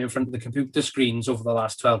amount of time in front of the computer screens over the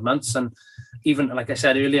last 12 months, and even, like I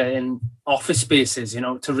said earlier, in office spaces,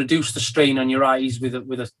 to reduce the strain on your eyes with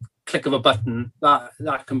a click of a button,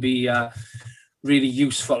 that can be really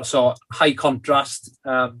useful. So high contrast,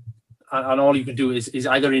 and all you can do is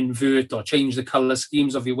either invert or change the color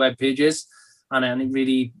schemes of your web pages, and then it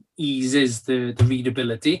really eases the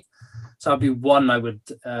readability. So that'd be one I would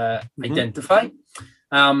identify.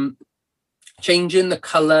 Changing the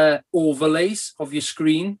color overlays of your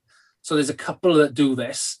screen. So there's a couple that do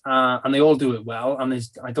this, and they all do it well. And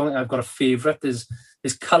I don't think I've got a favorite. There's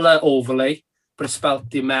color overlay, but it's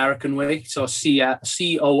spelled the American way. So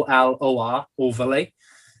COLOR overlay.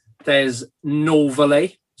 There's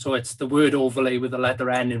novelay. So it's the word overlay with the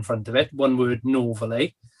letter N in front of it. One word,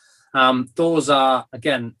 novelay. Those are,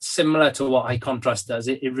 again, similar to what high contrast does.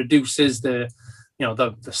 It reduces the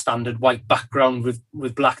standard white background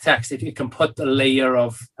with black text. It can put a layer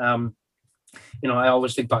of, I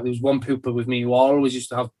always think back, there was one pupil with me who always used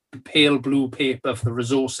to have pale blue paper for the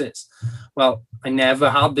resources. Well, I never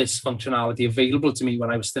had this functionality available to me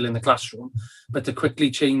when I was still in the classroom, but to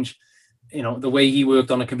quickly change, the way he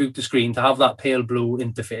worked on a computer screen, to have that pale blue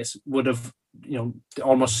interface would have,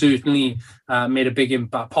 almost certainly made a big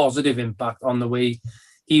impact, positive impact on the way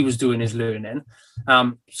he was doing his learning.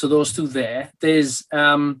 So those two there. There's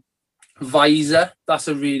Visor. That's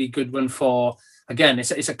a really good one for, again,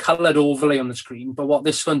 it's a coloured overlay on the screen, but what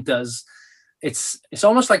this one does, it's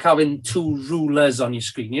almost like having two rulers on your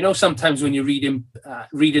screen. Sometimes when you're reading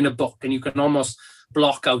a book and you can almost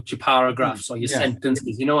block out your paragraphs or your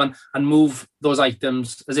sentences, and move those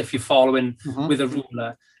items as if you're following with a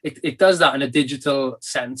ruler. It does that in a digital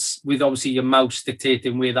sense, with obviously your mouse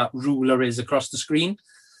dictating where that ruler is across the screen.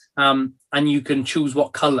 And you can choose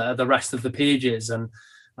what color the rest of the page is. And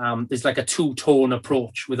there's like a two-tone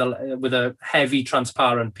approach with a heavy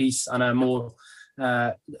transparent piece and a more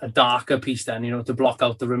a darker piece then, to block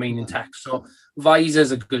out the remaining text. So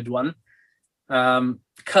Visor's a good one.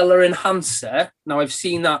 Color enhancer. Now I've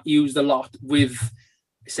seen that used a lot with,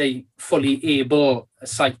 say, fully able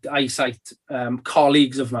eyesight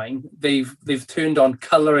colleagues of mine. They've turned on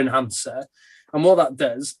color enhancer, and what that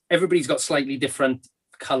does, everybody's got slightly different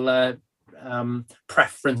color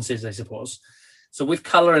preferences, I suppose. So with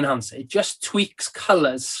color enhancer, it just tweaks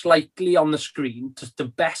colors slightly on the screen to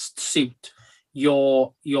best suit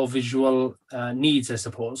your visual needs, I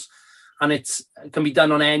suppose. And it can be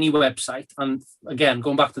done on any website. And again,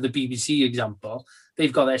 going back to the BBC example,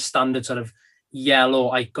 they've got their standard sort of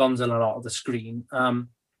yellow icons on a lot of the screen. And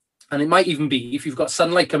it might even be, if you've got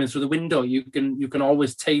sunlight coming through the window, you can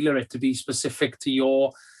always tailor it to be specific to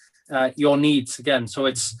your needs again. So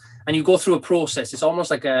and you go through a process. It's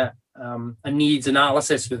almost like a needs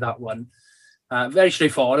analysis with that one. Very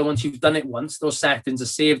straightforward. And once you've done it once, those settings are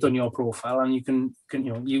saved on your profile, and you can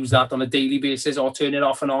use that on a daily basis or turn it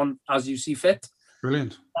off and on as you see fit.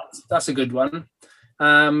 Brilliant. That's a good one.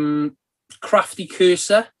 Crafty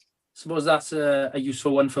cursor. I suppose that's a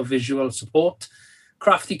useful one for visual support.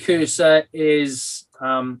 Crafty cursor is,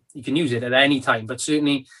 you can use it at any time, but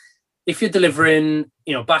certainly if you're delivering,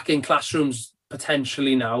 back in classrooms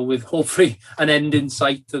potentially now, with hopefully an end in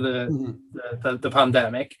sight to the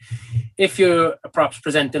pandemic, if you're perhaps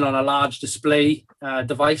presenting on a large display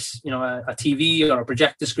device, a TV or a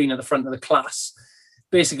projector screen at the front of the class,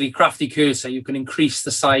 basically crafty cursor, you can increase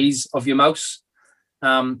the size of your mouse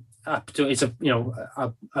up to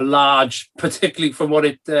a large, particularly from what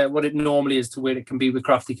it normally is to where it can be with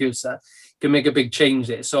crafty cursor. You can make a big change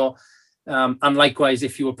there. So And likewise,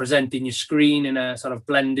 if you were presenting your screen in a sort of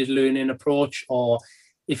blended learning approach, or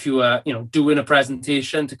if you were, doing a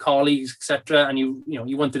presentation to colleagues, etc., and you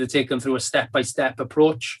wanted to take them through a step-by-step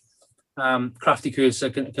approach, Crafty Cursor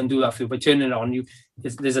can do that for you by turning it on.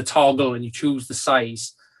 There's a toggle, and you choose the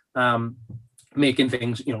size, making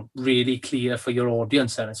things really clear for your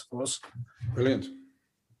audience. Then I suppose. Brilliant.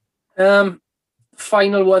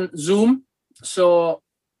 Final one, Zoom. So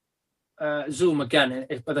Zoom again,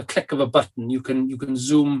 by the click of a button, you can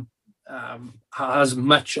zoom as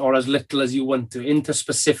much or as little as you want to into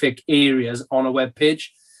specific areas on a web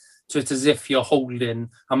page. So it's as if you're holding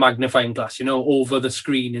a magnifying glass, over the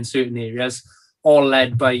screen in certain areas, all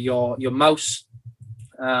led by your mouse.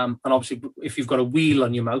 And obviously, if you've got a wheel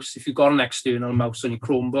on your mouse, if you've got an external mouse on your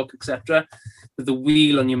Chromebook, etc., with the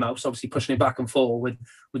wheel on your mouse, obviously pushing it back and forward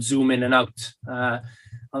would zoom in and out.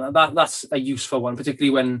 And that's a useful one,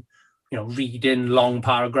 particularly when reading long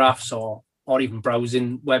paragraphs or even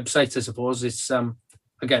browsing websites. I suppose it's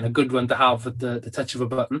again a good one to have at the touch of a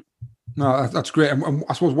button. No, that's great. And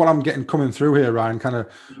I suppose what I'm getting coming through here, Ryan, kind of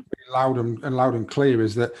loud and clear,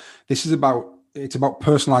 is that it's about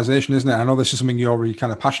personalization, isn't it? I know this is something you're really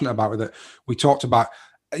kind of passionate about with it. We talked about,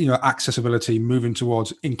 accessibility, moving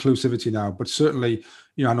towards inclusivity now, but certainly,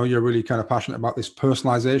 I know you're really kind of passionate about this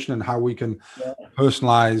personalization and how we can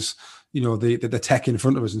personalize, the tech in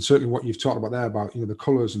front of us. And certainly what you've talked about there about, the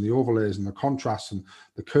colors and the overlays and the contrasts and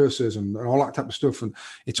the cursors and all that type of stuff. And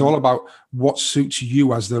it's all about what suits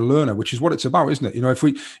you as the learner, which is what it's about, isn't it? If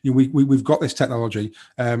we've got this technology,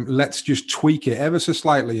 let's just tweak it ever so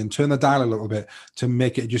slightly and turn the dial a little bit to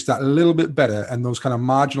make it just that little bit better. And those kind of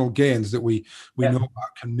marginal gains that we know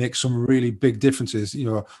about can make some really big differences,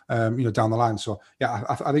 down the line. So yeah,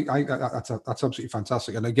 I think that's absolutely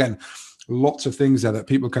fantastic. And again, lots of things there that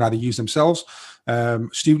people can either use themselves,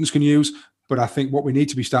 students can use, but I think what we need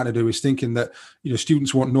to be starting to do is thinking that,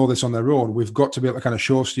 students won't know this on their own. We've got to be able to kind of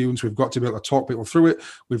show students, we've got to be able to talk people through it.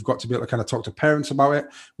 We've got to be able to kind of talk to parents about it.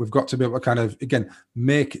 We've got to be able to kind of, again,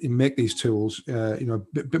 make these tools, a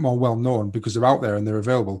bit more well-known because they're out there and they're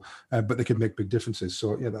available, but they can make big differences.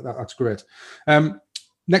 So yeah, that's great.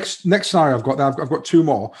 Next scenario I've got two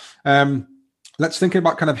more. Let's think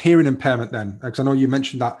about kind of hearing impairment then, because I know you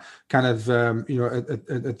mentioned that kind of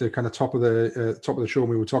at the kind of top of the show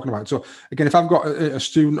we were talking about. So again, if I've got a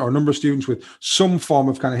student or a number of students with some form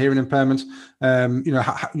of kind of hearing impairment,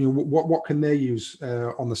 what can they use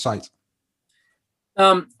on the site?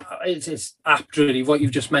 It's apt really what you've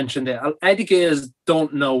just mentioned there. Educators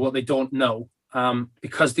don't know what they don't know,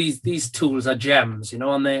 because these tools are gems,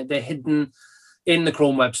 and they're hidden in the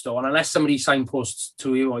Chrome Web Store, and unless somebody signposts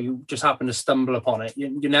to you or you just happen to stumble upon it, you're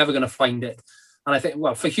never going to find it. And I think,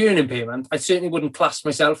 well, for hearing impairment, I certainly wouldn't class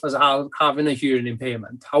myself as having a hearing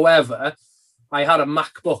impairment. However, I had a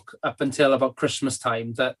MacBook up until about Christmas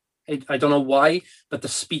time that I don't know why, but the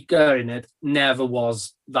speaker in it never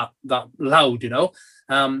was that loud,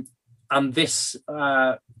 and this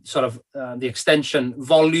the extension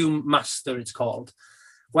Volume Master, it's called.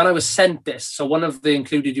 When I was sent this, so one of the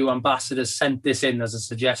Included You ambassadors sent this in as a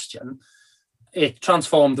suggestion, it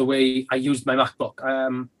transformed the way I used my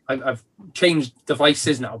MacBook. I've changed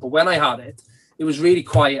devices now, but when I had it, it was really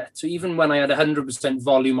quiet. So even when I had 100%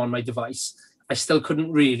 volume on my device, I still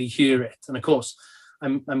couldn't really hear it. And of course,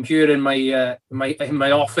 I'm here in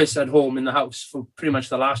my office at home in the house for pretty much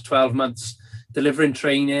the last 12 months, delivering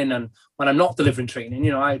training. And when I'm not delivering training,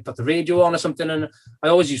 I put the radio on or something, and I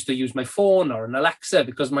always used to use my phone or an Alexa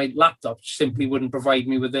because my laptop simply wouldn't provide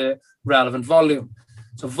me with the relevant volume.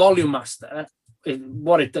 So Volume Master,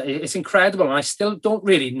 it's incredible, and I still don't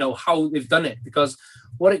really know how they've done it, because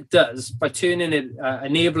what it does by turning it,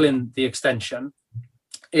 enabling the extension,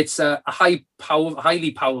 it's a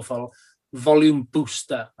highly powerful volume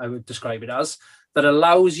booster, I would describe it as, that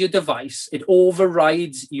allows your device, it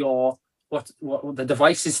overrides what the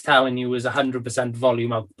device is telling you is 100%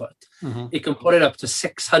 volume output. Mm-hmm. It can put it up to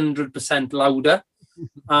 600% louder.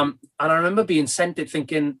 And I remember being sent it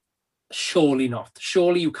thinking, surely not.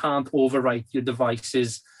 Surely you can't overwrite your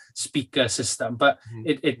device's speaker system. But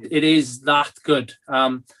it is that good.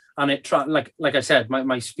 And it like I said,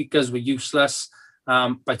 my speakers were useless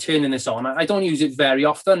by turning this on. I don't use it very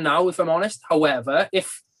often now, if I'm honest. However,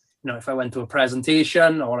 if I went to a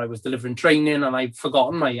presentation or I was delivering training and I'd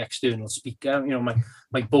forgotten my external speaker,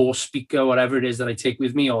 my Bose speaker, whatever it is that I take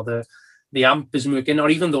with me, or the amp isn't working,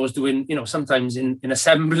 or even those doing, sometimes in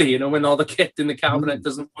assembly, when all the kit in the cabinet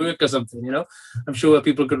doesn't work or something, I'm sure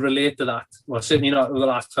people could relate to that. Well, certainly not over the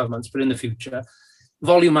last 12 months, but in the future.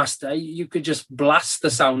 Volume Master, you could just blast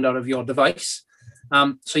the sound out of your device.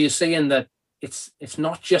 So you're saying that it's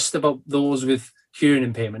not just about those with hearing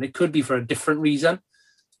impairment. It could be for a different reason.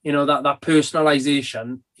 That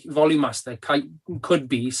personalization, volume master could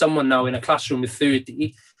be someone now in a classroom with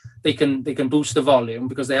 30. They can boost the volume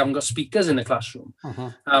because they haven't got speakers in the classroom.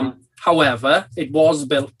 However, it was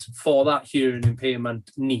built for that hearing impairment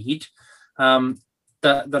need,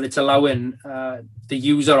 that it's allowing the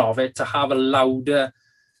user of it to have a louder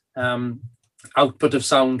output of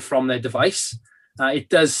sound from their device. It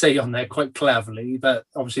does say on there quite cleverly that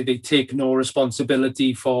obviously they take no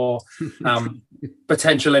responsibility for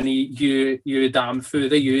potential any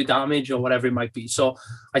further ear damage or whatever it might be. So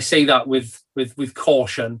I say that with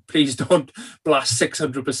caution. Please don't blast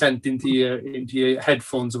 600% into your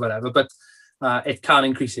headphones or whatever. But it can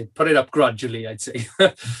increase it. Put it up gradually, I'd say.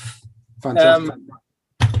 Fantastic.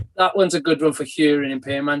 That one's a good one for hearing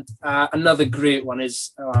impairment. Another great one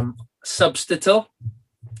is Substitle.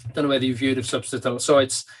 Don't know whether you've heard of Substitle. So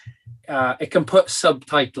it can put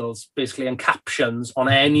subtitles basically and captions on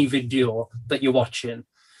any video that you're watching.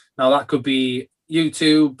 Now that could be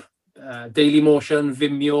YouTube, Dailymotion,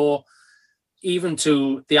 Vimeo, even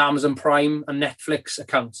to the Amazon Prime and Netflix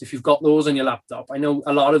accounts. If you've got those on your laptop, I know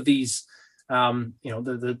a lot of these, the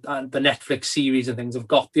Netflix series and things have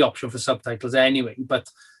got the option for subtitles anyway, but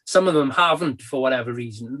some of them haven't for whatever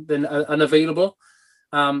reason, been unavailable.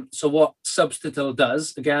 So what Substitle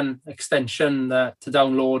does, again, extension to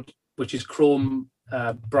download, which is Chrome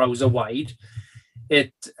browser wide.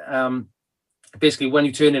 It basically, when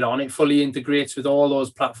you turn it on, it fully integrates with all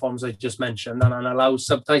those platforms I just mentioned and allows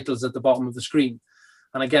subtitles at the bottom of the screen.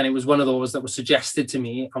 And again, it was one of those that was suggested to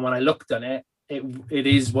me. And when I looked on it, it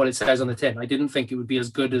is what it says on the tin. I didn't think it would be as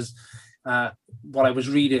good as what I was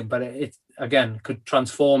reading, but it again could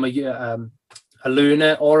transform a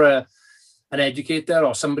learner or an educator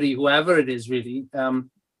or somebody, whoever it is, really.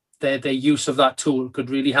 Their use of that tool could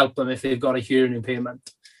really help them if they've got a hearing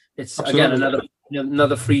impairment. It's Absolutely. Again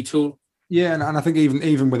another free tool. Yeah, and I think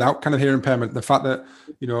even without kind of hearing impairment, the fact that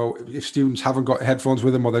if students haven't got headphones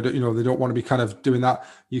with them or they don't want to be kind of doing that,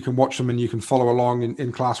 you can watch them and you can follow along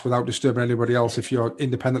in class without disturbing anybody else if you're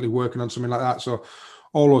independently working on something like that. So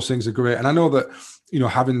all those things are great. And I know that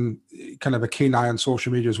having kind of a keen eye on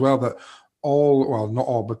social media as well, that not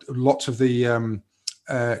all, but lots of the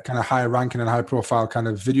kind of higher ranking and high profile kind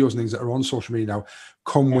of videos and things that are on social media now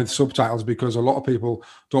come with subtitles, because a lot of people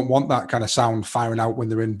don't want that kind of sound firing out when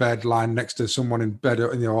they're in bed, lying next to someone in bed,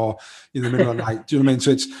 or in the middle of the night. Do you know what I mean? So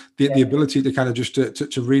it's the ability to kind of just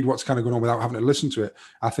to read what's kind of going on without having to listen to it.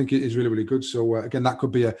 I think it is really, really good. So again, that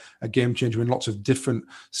could be a game changer in lots of different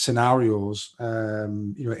scenarios,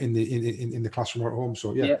 in the classroom or at home.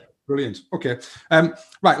 So yeah. Brilliant. Okay.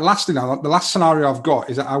 Right. Lastly, now the last scenario I've got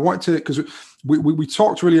is that I want to, because we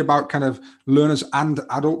talked really about kind of learners and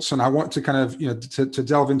adults, and I want to kind of to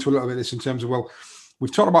delve into a little bit of this in terms of, well,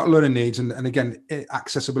 we've talked about learning needs and again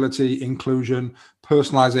accessibility, inclusion,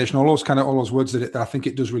 personalization, all those words that I think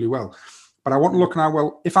it does really well. But I want to look now,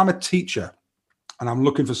 well, if I'm a teacher and I'm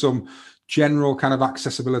looking for some general kind of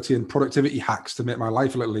accessibility and productivity hacks to make my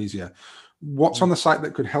life a little easier, what's on the site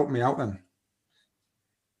that could help me out then?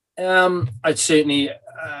 I'd certainly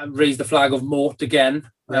raise the flag of Moat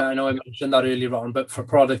again. I know I mentioned that earlier on, but for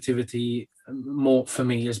productivity, Moat for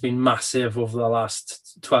me has been massive over the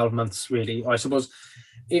last 12 months, really. I suppose,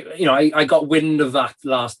 I got wind of that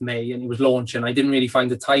last May and it was launching. I didn't really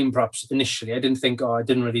find the time, perhaps initially. I didn't think, I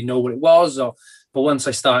didn't really know what it was, but once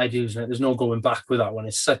I started using it, there's no going back with that one.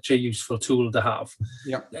 It's such a useful tool to have.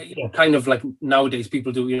 Yeah. Kind of like nowadays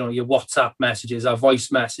people do, your WhatsApp messages, or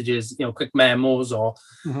voice messages, quick memos or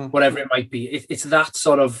whatever it might be. It's that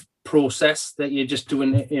sort of process that you're just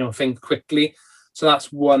doing, things quickly. So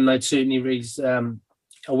that's one I'd certainly raise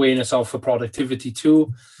awareness of for productivity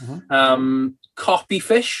too.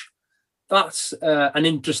 Copyfish, that's an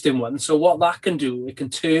interesting one. So what that can do, it can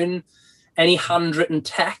turn any handwritten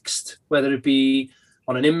text, whether it be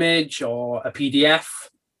on an image or a PDF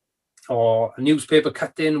or a newspaper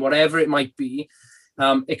cutting, whatever it might be,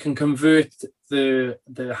 it can convert the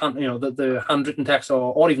handwritten text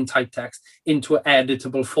or even typed text into an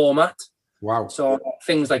editable format. Wow! So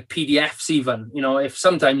things like PDFs, even if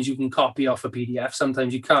sometimes you can copy off a PDF,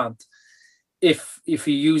 sometimes you can't. If you're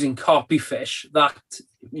using Copyfish, that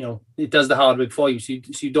it does the hard work for you, so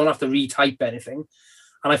you don't have to retype anything.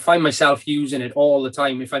 And I find myself using it all the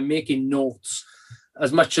time. If I'm making notes,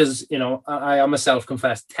 as much as, I am a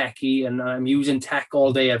self-confessed techie and I'm using tech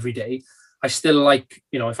all day, every day, I still like,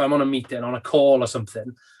 if I'm on a meeting, on a call or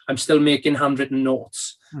something, I'm still making handwritten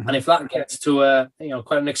notes. And if that gets to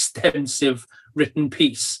quite an extensive written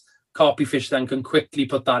piece, Copyfish then can quickly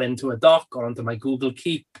put that into a doc or onto my Google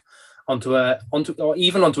Keep or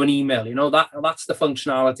even onto an email. You know, that's the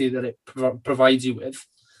functionality that it provides you with.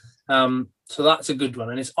 So that's a good one,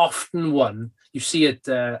 and it's often one you see it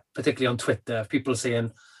particularly on Twitter. People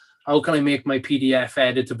saying, "How can I make my PDF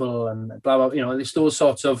editable?" and blah blah. You know, it's those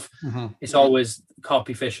sorts of. It's always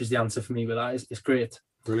copy fish is the answer for me with that. It's great.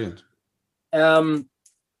 Brilliant.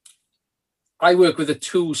 I work with a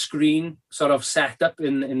 2-screen sort of setup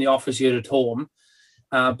in the office here at home.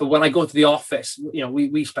 But when I go to the office, you know,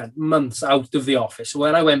 we spent months out of the office. So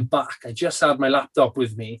when I went back, I just had my laptop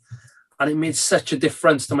with me, and it made such a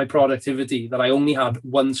difference to my productivity that I only had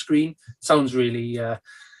one screen. Sounds really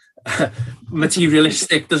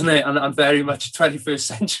materialistic, doesn't it? And very much 21st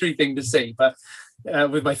century thing to say, but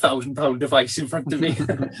with my £1,000 device in front of me.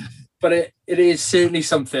 But it is certainly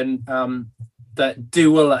something that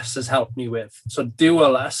Dualus has helped me with. So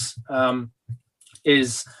Dualus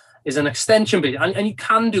is an extension bit, and you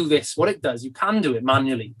can do this. What it does, you can do it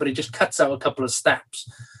manually, but it just cuts out a couple of steps.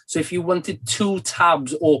 So if you wanted 2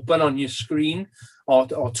 tabs open on your screen,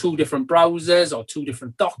 or 2 different browsers, or 2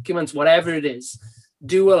 different documents, whatever it is,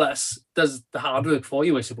 Dualus does the hard work for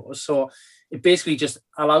you, I suppose. So it basically just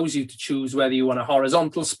allows you to choose whether you want a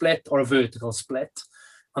horizontal split or a vertical split,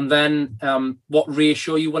 and then what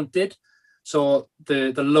ratio you wanted. So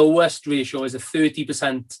the lowest ratio is a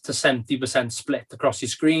 30% to 70% split across your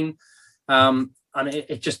screen. And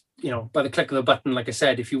it just, you know, by the click of the button, like I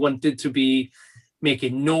said, if you wanted to be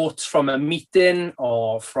making notes from a meeting,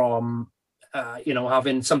 or from, you know,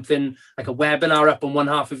 having something like a webinar up on one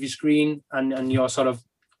half of your screen, and you're sort of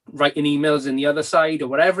writing emails in the other side, or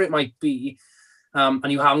whatever it might be,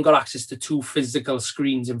 and you haven't got access to 2 physical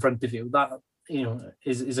screens in front of you, that, you know,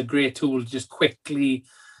 is a great tool to just quickly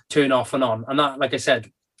turn off and on. And that, like I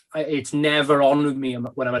said, it's never on with me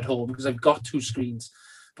when I'm at home, because I've got 2 screens.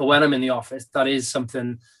 But when I'm in the office, that is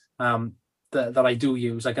something that I do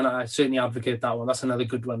use. I certainly advocate that one. That's another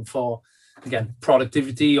good one for, again,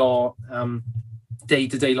 productivity or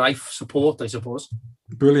day-to-day life support, I suppose.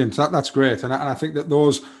 Brilliant. That's great. And I think that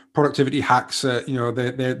those productivity hacks, you know,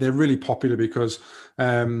 they're really popular because, like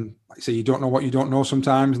I say, you don't know what you don't know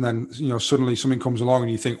sometimes. And then, you know, suddenly something comes along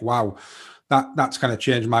and you think, wow, that's kind of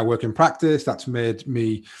changed my working practice. That's made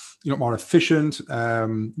me, you know, more efficient, you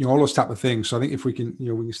know, all those type of things. So I think if we can, you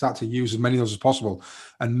know, we can start to use as many of those as possible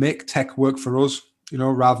and make tech work for us, you know,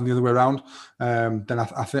 rather than the other way around, then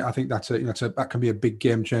I think that's you know, that can be a big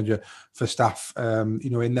game changer for staff, you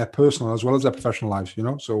know, in their personal as well as their professional lives, you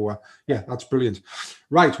know. So yeah, that's brilliant.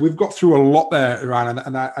 Right, we've got through a lot there, Ryan,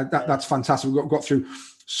 and that's fantastic. We've got through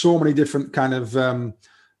so many different kind of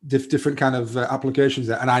applications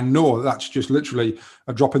there, and I know that's just literally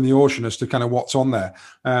a drop in the ocean as to kind of what's on there,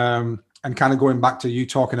 and kind of going back to you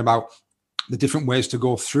talking about the different ways to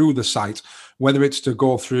go through the site, whether it's to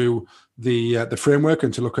go through the framework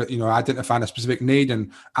and to look at, you know, identifying a specific need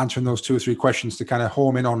and answering those 2 or 3 questions to kind of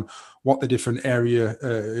home in on what the different area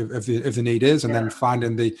of the need is, and then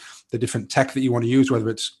finding the different tech that you want to use, whether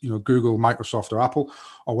it's, you know, Google, Microsoft, or Apple,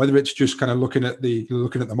 or whether it's just kind of looking at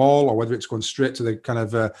them all, or whether it's going straight to the kind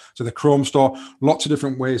of to the Chrome store. Lots of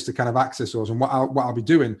different ways to kind of access those. And what I'll be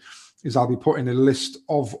doing is I'll be putting a list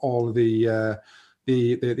of all of the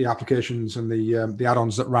applications and the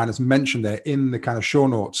add-ons that Ryan has mentioned there in the kind of show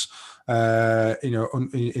notes, you know,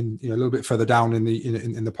 in a little bit further down in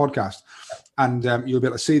the podcast, and you'll be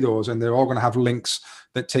able to see those, and they're all going to have links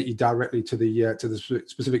that take you directly to the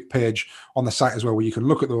specific page on the site as well, where you can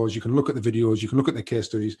look at those, you can look at the videos, you can look at the case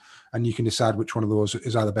studies, and you can decide which one of those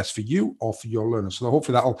is either best for you or for your learners. So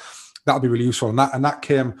hopefully that'll be really useful, and that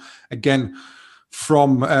came again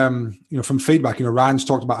from you know, from feedback. You know, Ryan's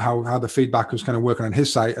talked about how the feedback was kind of working on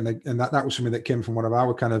his site, and that was something that came from one of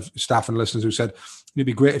our kind of staff and listeners who said it'd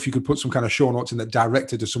be great if you could put some kind of show notes in that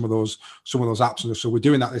directed to some of those apps. And so we're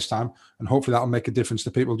doing that this time, and hopefully that'll make a difference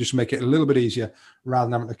to people, just make it a little bit easier rather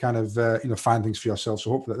than having to kind of you know, find things for yourself.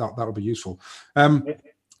 So hopefully that'll be useful.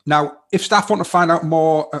 Now, if staff want to find out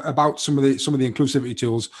more about some of the inclusivity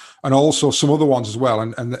tools, and also some other ones as well,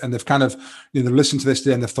 and they've kind of, you know, they've listened to this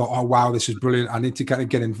today and they've thought, oh wow, this is brilliant, I need to kind of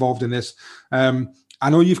get involved in this. I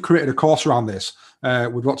know you've created a course around this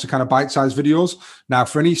with lots of kind of bite-sized videos. Now,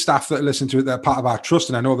 for any staff that listen to it, they're part of our trust,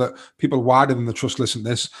 and I know that people wider than the trust listen to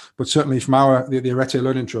this, but certainly from the Arete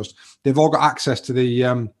Learning Trust, they've all got access to the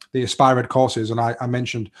Aspire2Be courses. And I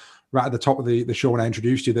mentioned right at the top of the show when I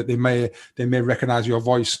introduced you that they may recognize your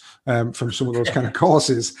voice from some of those kind of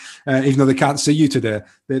courses, even though they can't see you today.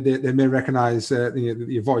 They may recognize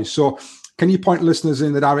your voice. So can you point listeners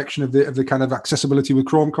in the direction of the kind of accessibility with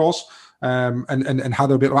Chrome course, and how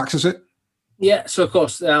they'll be able to access it? Yeah, so of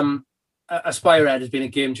course, Aspire2Be has been a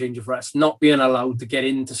game changer for us. Not being allowed to get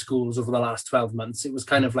into schools over the last 12 months, it was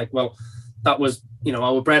kind of like, well, that was,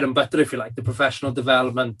 our bread and butter, if you like, the professional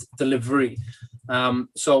development delivery.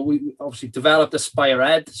 So we obviously developed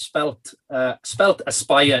Aspire2Be, spelt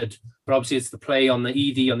aspired, but obviously it's the play on the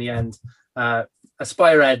ed on the end.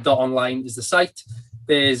 Aspire2Be.online is the site.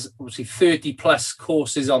 There's obviously 30 plus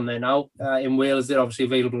courses on there now. In Wales, they're obviously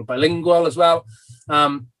available bilingual as well.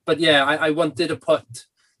 But yeah, I wanted to put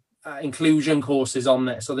inclusion courses on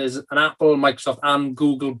there. So there's an Apple, Microsoft and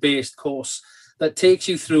Google based course that takes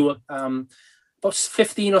you through about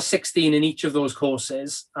 15 or 16 in each of those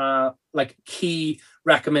courses, like key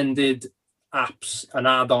recommended apps and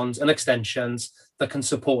add-ons and extensions that can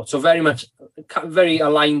support. So very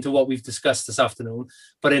aligned to what we've discussed this afternoon,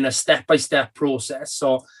 but in a step-by-step process.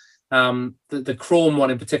 So the Chrome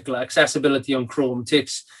one in particular, accessibility on Chrome,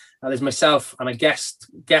 takes, there's myself and a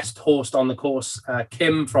guest host on the course,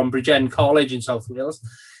 Kim from Bridgend College in South Wales.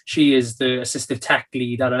 She is the assistive tech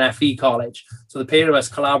lead at an FE college. So the pair of us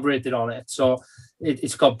collaborated on it. So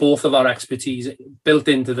it's got both of our expertise built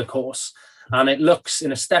into the course. And it looks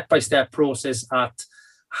in a step-by-step process at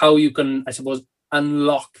how you can, I suppose,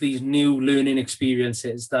 unlock these new learning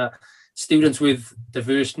experiences that students with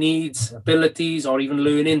diverse needs, abilities, or even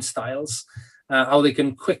learning styles, how they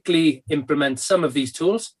can quickly implement some of these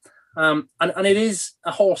tools. And it is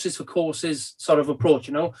a horses for courses sort of approach,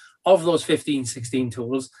 of those 15, 16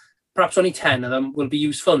 tools, perhaps only 10 of them will be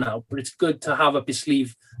useful now, but it's good to have up your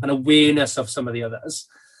sleeve an awareness of some of the others.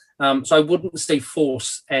 So I wouldn't say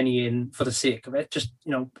force any in for the sake of it. Just,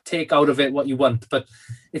 take out of it what you want. But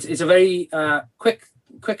it's a very quick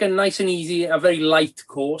and nice and easy, a very light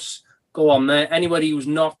course. Go on there. Anybody who's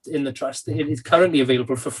not in the trust, it is currently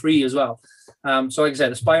available for free as well. So like I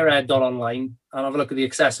said, Aspire2Be.online, and have a look at the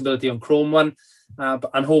accessibility on Chrome one.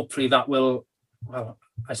 And hopefully that will,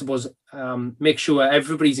 I suppose, make sure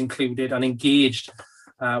everybody's included and engaged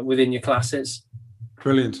within your classes.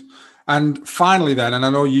 Brilliant. And finally then, and I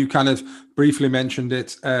know you kind of briefly mentioned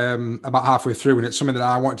it about halfway through, and it's something that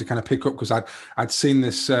I wanted to kind of pick up because I'd seen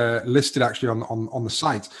this listed actually on the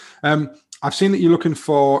site. I've seen that you're looking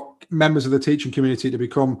for members of the teaching community to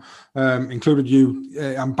become, included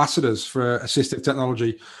ambassadors for assistive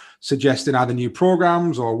technology, suggesting either new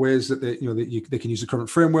programs or ways that they can use the current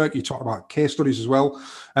framework. You talk about case studies as well.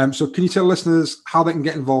 So can you tell listeners how they can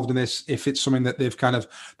get involved in this if it's something that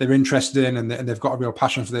they're interested in and they've got a real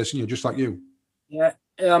passion for this, just like you? Yeah.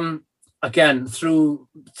 Again, through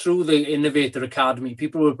the Innovator Academy,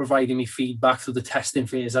 people were providing me feedback through the testing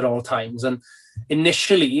phase at all times. And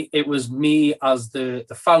initially, it was me as the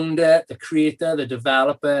founder, the creator, the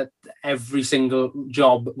developer. Every single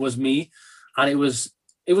job was me. And it was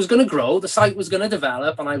going to grow. The site was going to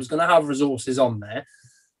develop and I was going to have resources on there.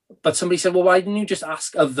 But somebody said, well, why didn't you just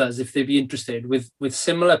ask others if they'd be interested with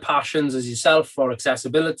similar passions as yourself for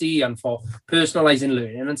accessibility and for personalizing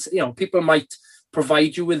learning? And, people might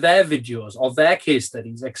provide you with their videos or their case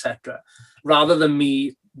studies, etc., rather than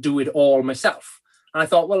me do it all myself. And I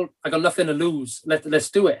thought, well, I got nothing to lose.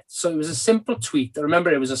 Let's do it. So it was a simple tweet. I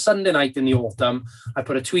remember it was a Sunday night in the autumn. I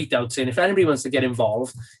put a tweet out saying, if anybody wants to get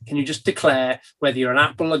involved, can you just declare whether you're an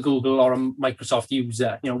Apple, a Google, or a Microsoft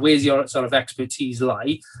user? Where's your sort of expertise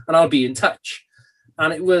lie? And I'll be in touch.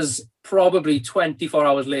 And it was probably 24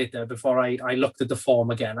 hours later before I looked at the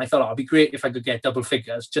form again. I thought, it'd be great if I could get double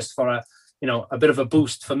figures just for a bit of a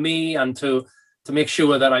boost for me and to make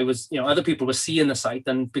sure that I was, other people were seeing the site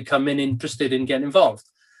and becoming interested in getting involved.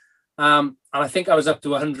 And I think I was up to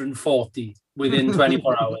 140 within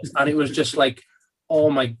 24 hours. And it was just like, oh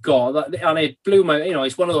my God. And it blew my,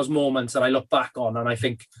 it's one of those moments that I look back on and I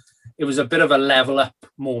think it was a bit of a level up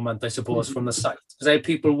moment, I suppose, from the site. Because I had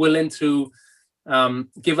people willing to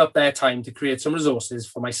give up their time to create some resources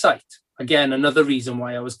for my site. Again, another reason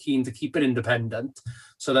why I was keen to keep it independent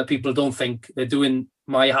so that people don't think they're doing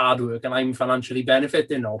my hard work and I'm financially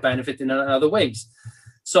benefiting or benefiting in other ways.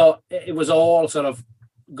 So it was all sort of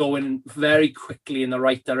going very quickly in the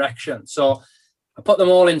right direction. So I put them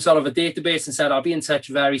all in sort of a database and said, I'll be in touch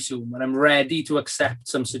very soon. When I'm ready to accept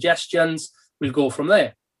some suggestions, we'll go from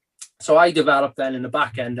there. So I developed then in the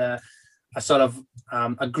back end a sort of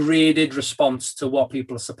a graded response to what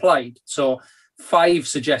people supplied. So 5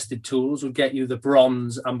 suggested tools would get you the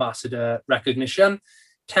bronze ambassador recognition,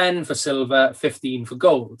 10 for silver, 15 for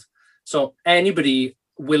gold. So anybody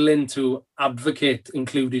willing to advocate,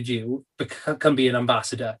 included you, can be an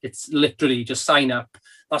ambassador. It's literally just sign up.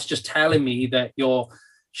 That's just telling me that you're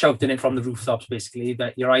shouting it from the rooftops, basically,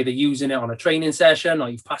 that you're either using it on a training session or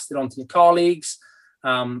you've passed it on to your colleagues.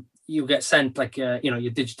 you get sent like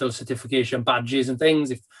your digital certification badges and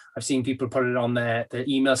things. If I've seen people put it on their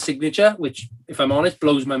email signature, which, if I'm honest,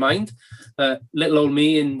 blows my mind. Little old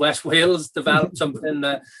me in West Wales developed something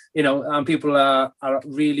that, and people are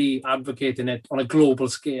really advocating it on a global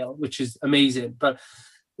scale, which is amazing. But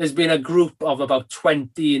there's been a group of about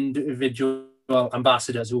 20 individual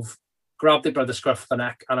ambassadors who've grabbed it by the scruff of the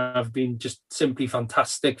neck and have been just simply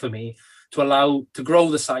fantastic for me to allow to grow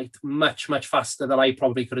the site much, much faster than I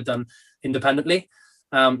probably could have done independently.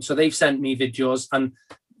 So they've sent me videos, and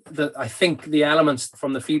I think the elements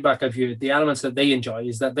from the feedback I've heard, the elements that they enjoy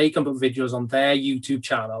is that they can put videos on their YouTube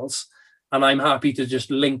channels, and I'm happy to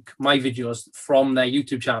just link my videos from their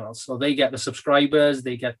YouTube channels. So they get the subscribers,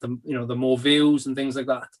 they get the, the more views and things like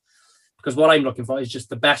that. Because what I'm looking for is just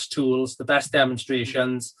the best tools, the best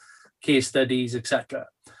demonstrations, case studies, etc.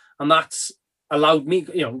 And that's allowed me,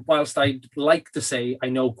 whilst I'd like to say I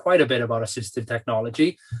know quite a bit about assistive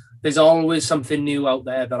technology, there's always something new out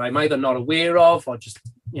there that I'm either not aware of or just,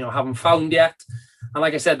 haven't found yet. And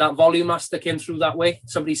like I said, that Volume Master came through that way.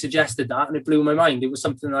 Somebody suggested that and it blew my mind. It was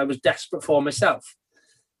something I was desperate for myself.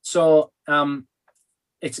 So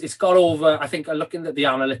it's got over, I think, looking at the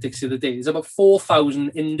analytics the other day, there's about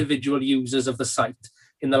 4,000 individual users of the site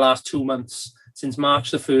in the last 2 months, since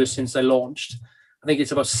March the 1st, since I launched. I think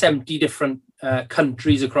it's about 70 different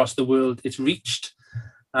countries across the world it's reached.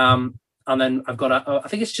 And then I've got, I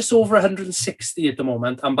think it's just over 160 at the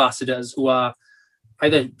moment, ambassadors who are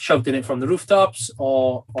either shouting it from the rooftops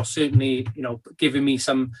or certainly, giving me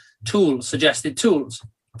some tools, suggested tools.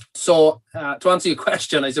 So to answer your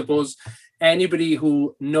question, I suppose anybody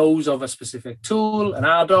who knows of a specific tool, an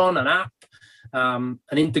add-on, an app, an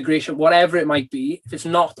integration, whatever it might be, if it's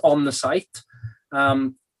not on the site,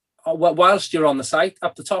 whilst you're on the site,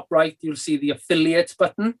 up the top right, you'll see the affiliate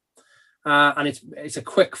button, and it's a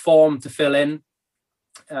quick form to fill in,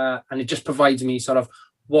 and it just provides me sort of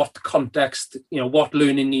what context, what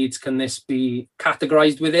learning needs can this be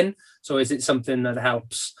categorized within. So is it something that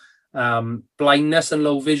helps blindness and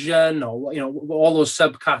low vision, or all those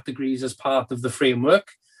subcategories as part of the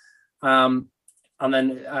framework, and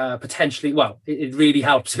then potentially, it really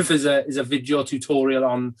helps if there's a video tutorial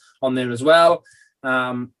on there as well.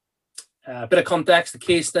 A bit of context, a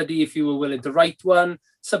case study, if you were willing to write one,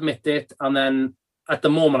 submit it. And then at the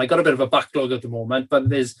moment, I got a bit of a backlog at the moment, but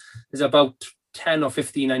there's about 10 or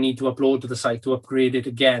 15 I need to upload to the site to upgrade it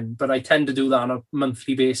again. But I tend to do that on a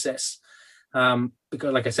monthly basis.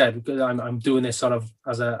 Because like I said, because I'm doing this sort of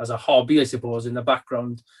as a hobby, I suppose, in the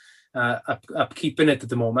background, upkeeping it at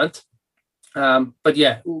the moment. But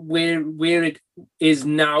yeah, where it is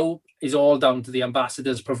now is all down to the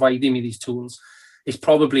ambassadors providing me these tools. It's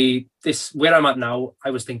probably where I'm at now.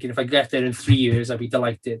 I was thinking if I get there in 3 years, I'd be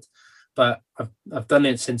delighted. But I've done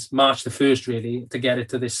it since March the 1st, really, to get it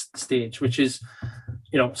to this stage, which is,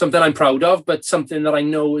 something I'm proud of, but something that I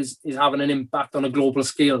know is having an impact on a global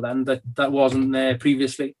scale then that wasn't there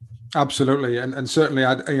previously. Absolutely, and certainly,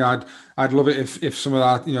 I'd love it if some of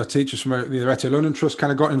our teachers from the RETE Learning Trust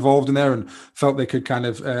kind of got involved in there and felt they could kind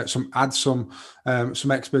of add some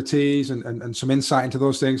expertise and some insight into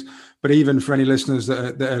those things. But even for any listeners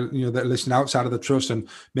that are listening outside of the trust and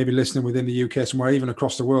maybe listening within the UK somewhere, even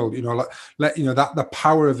across the world, that the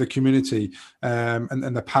power of the community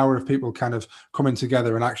and the power of people kind of coming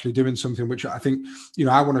together and actually doing something, which I think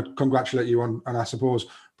I want to congratulate you on, and I suppose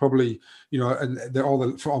probably and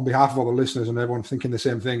on behalf of all the listeners and everyone thinking the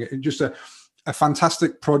same thing, just a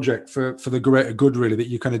fantastic project for the greater good, really, that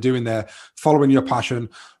you're kind of doing there, following your passion,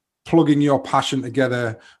 plugging your passion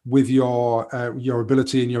together with your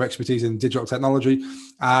ability and your expertise in digital technology,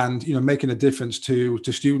 and making a difference to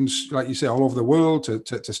students, like you say, all over the world,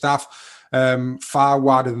 to staff, far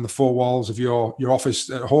wider than the four walls of your office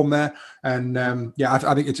at home there. And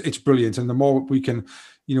I think it's brilliant. And the more we can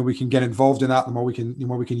get involved in that, the more we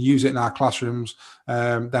can use it in our classrooms,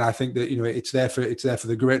 then I think that it's there for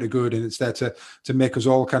the greater good, and it's there to make us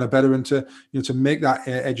all kind of better, and to make that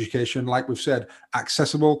education, like we've said,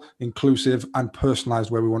 accessible, inclusive, and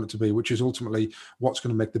personalised where we want it to be, which is ultimately what's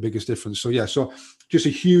going to make the biggest difference. So so just a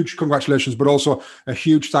huge congratulations, but also a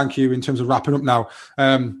huge thank you in terms of wrapping up now,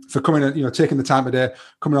 for coming and taking the time today,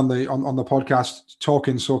 coming on the podcast,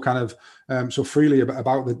 talking so kind of so freely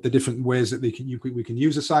about the different ways that we can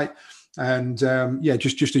use the site. And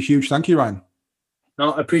just a huge thank you, Ryan.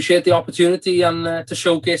 No, I appreciate the opportunity and to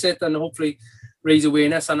showcase it and hopefully raise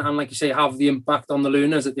awareness and like you say, have the impact on the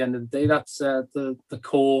learners at the end of the day. That's the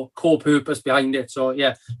core purpose behind it. So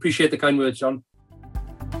yeah, appreciate the kind words, John.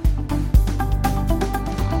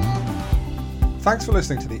 Thanks for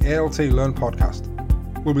listening to the ALT Learn podcast.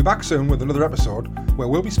 We'll be back soon with another episode where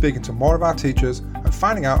we'll be speaking to more of our teachers and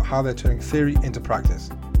finding out how they're turning theory into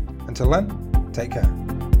practice. Until then, take care.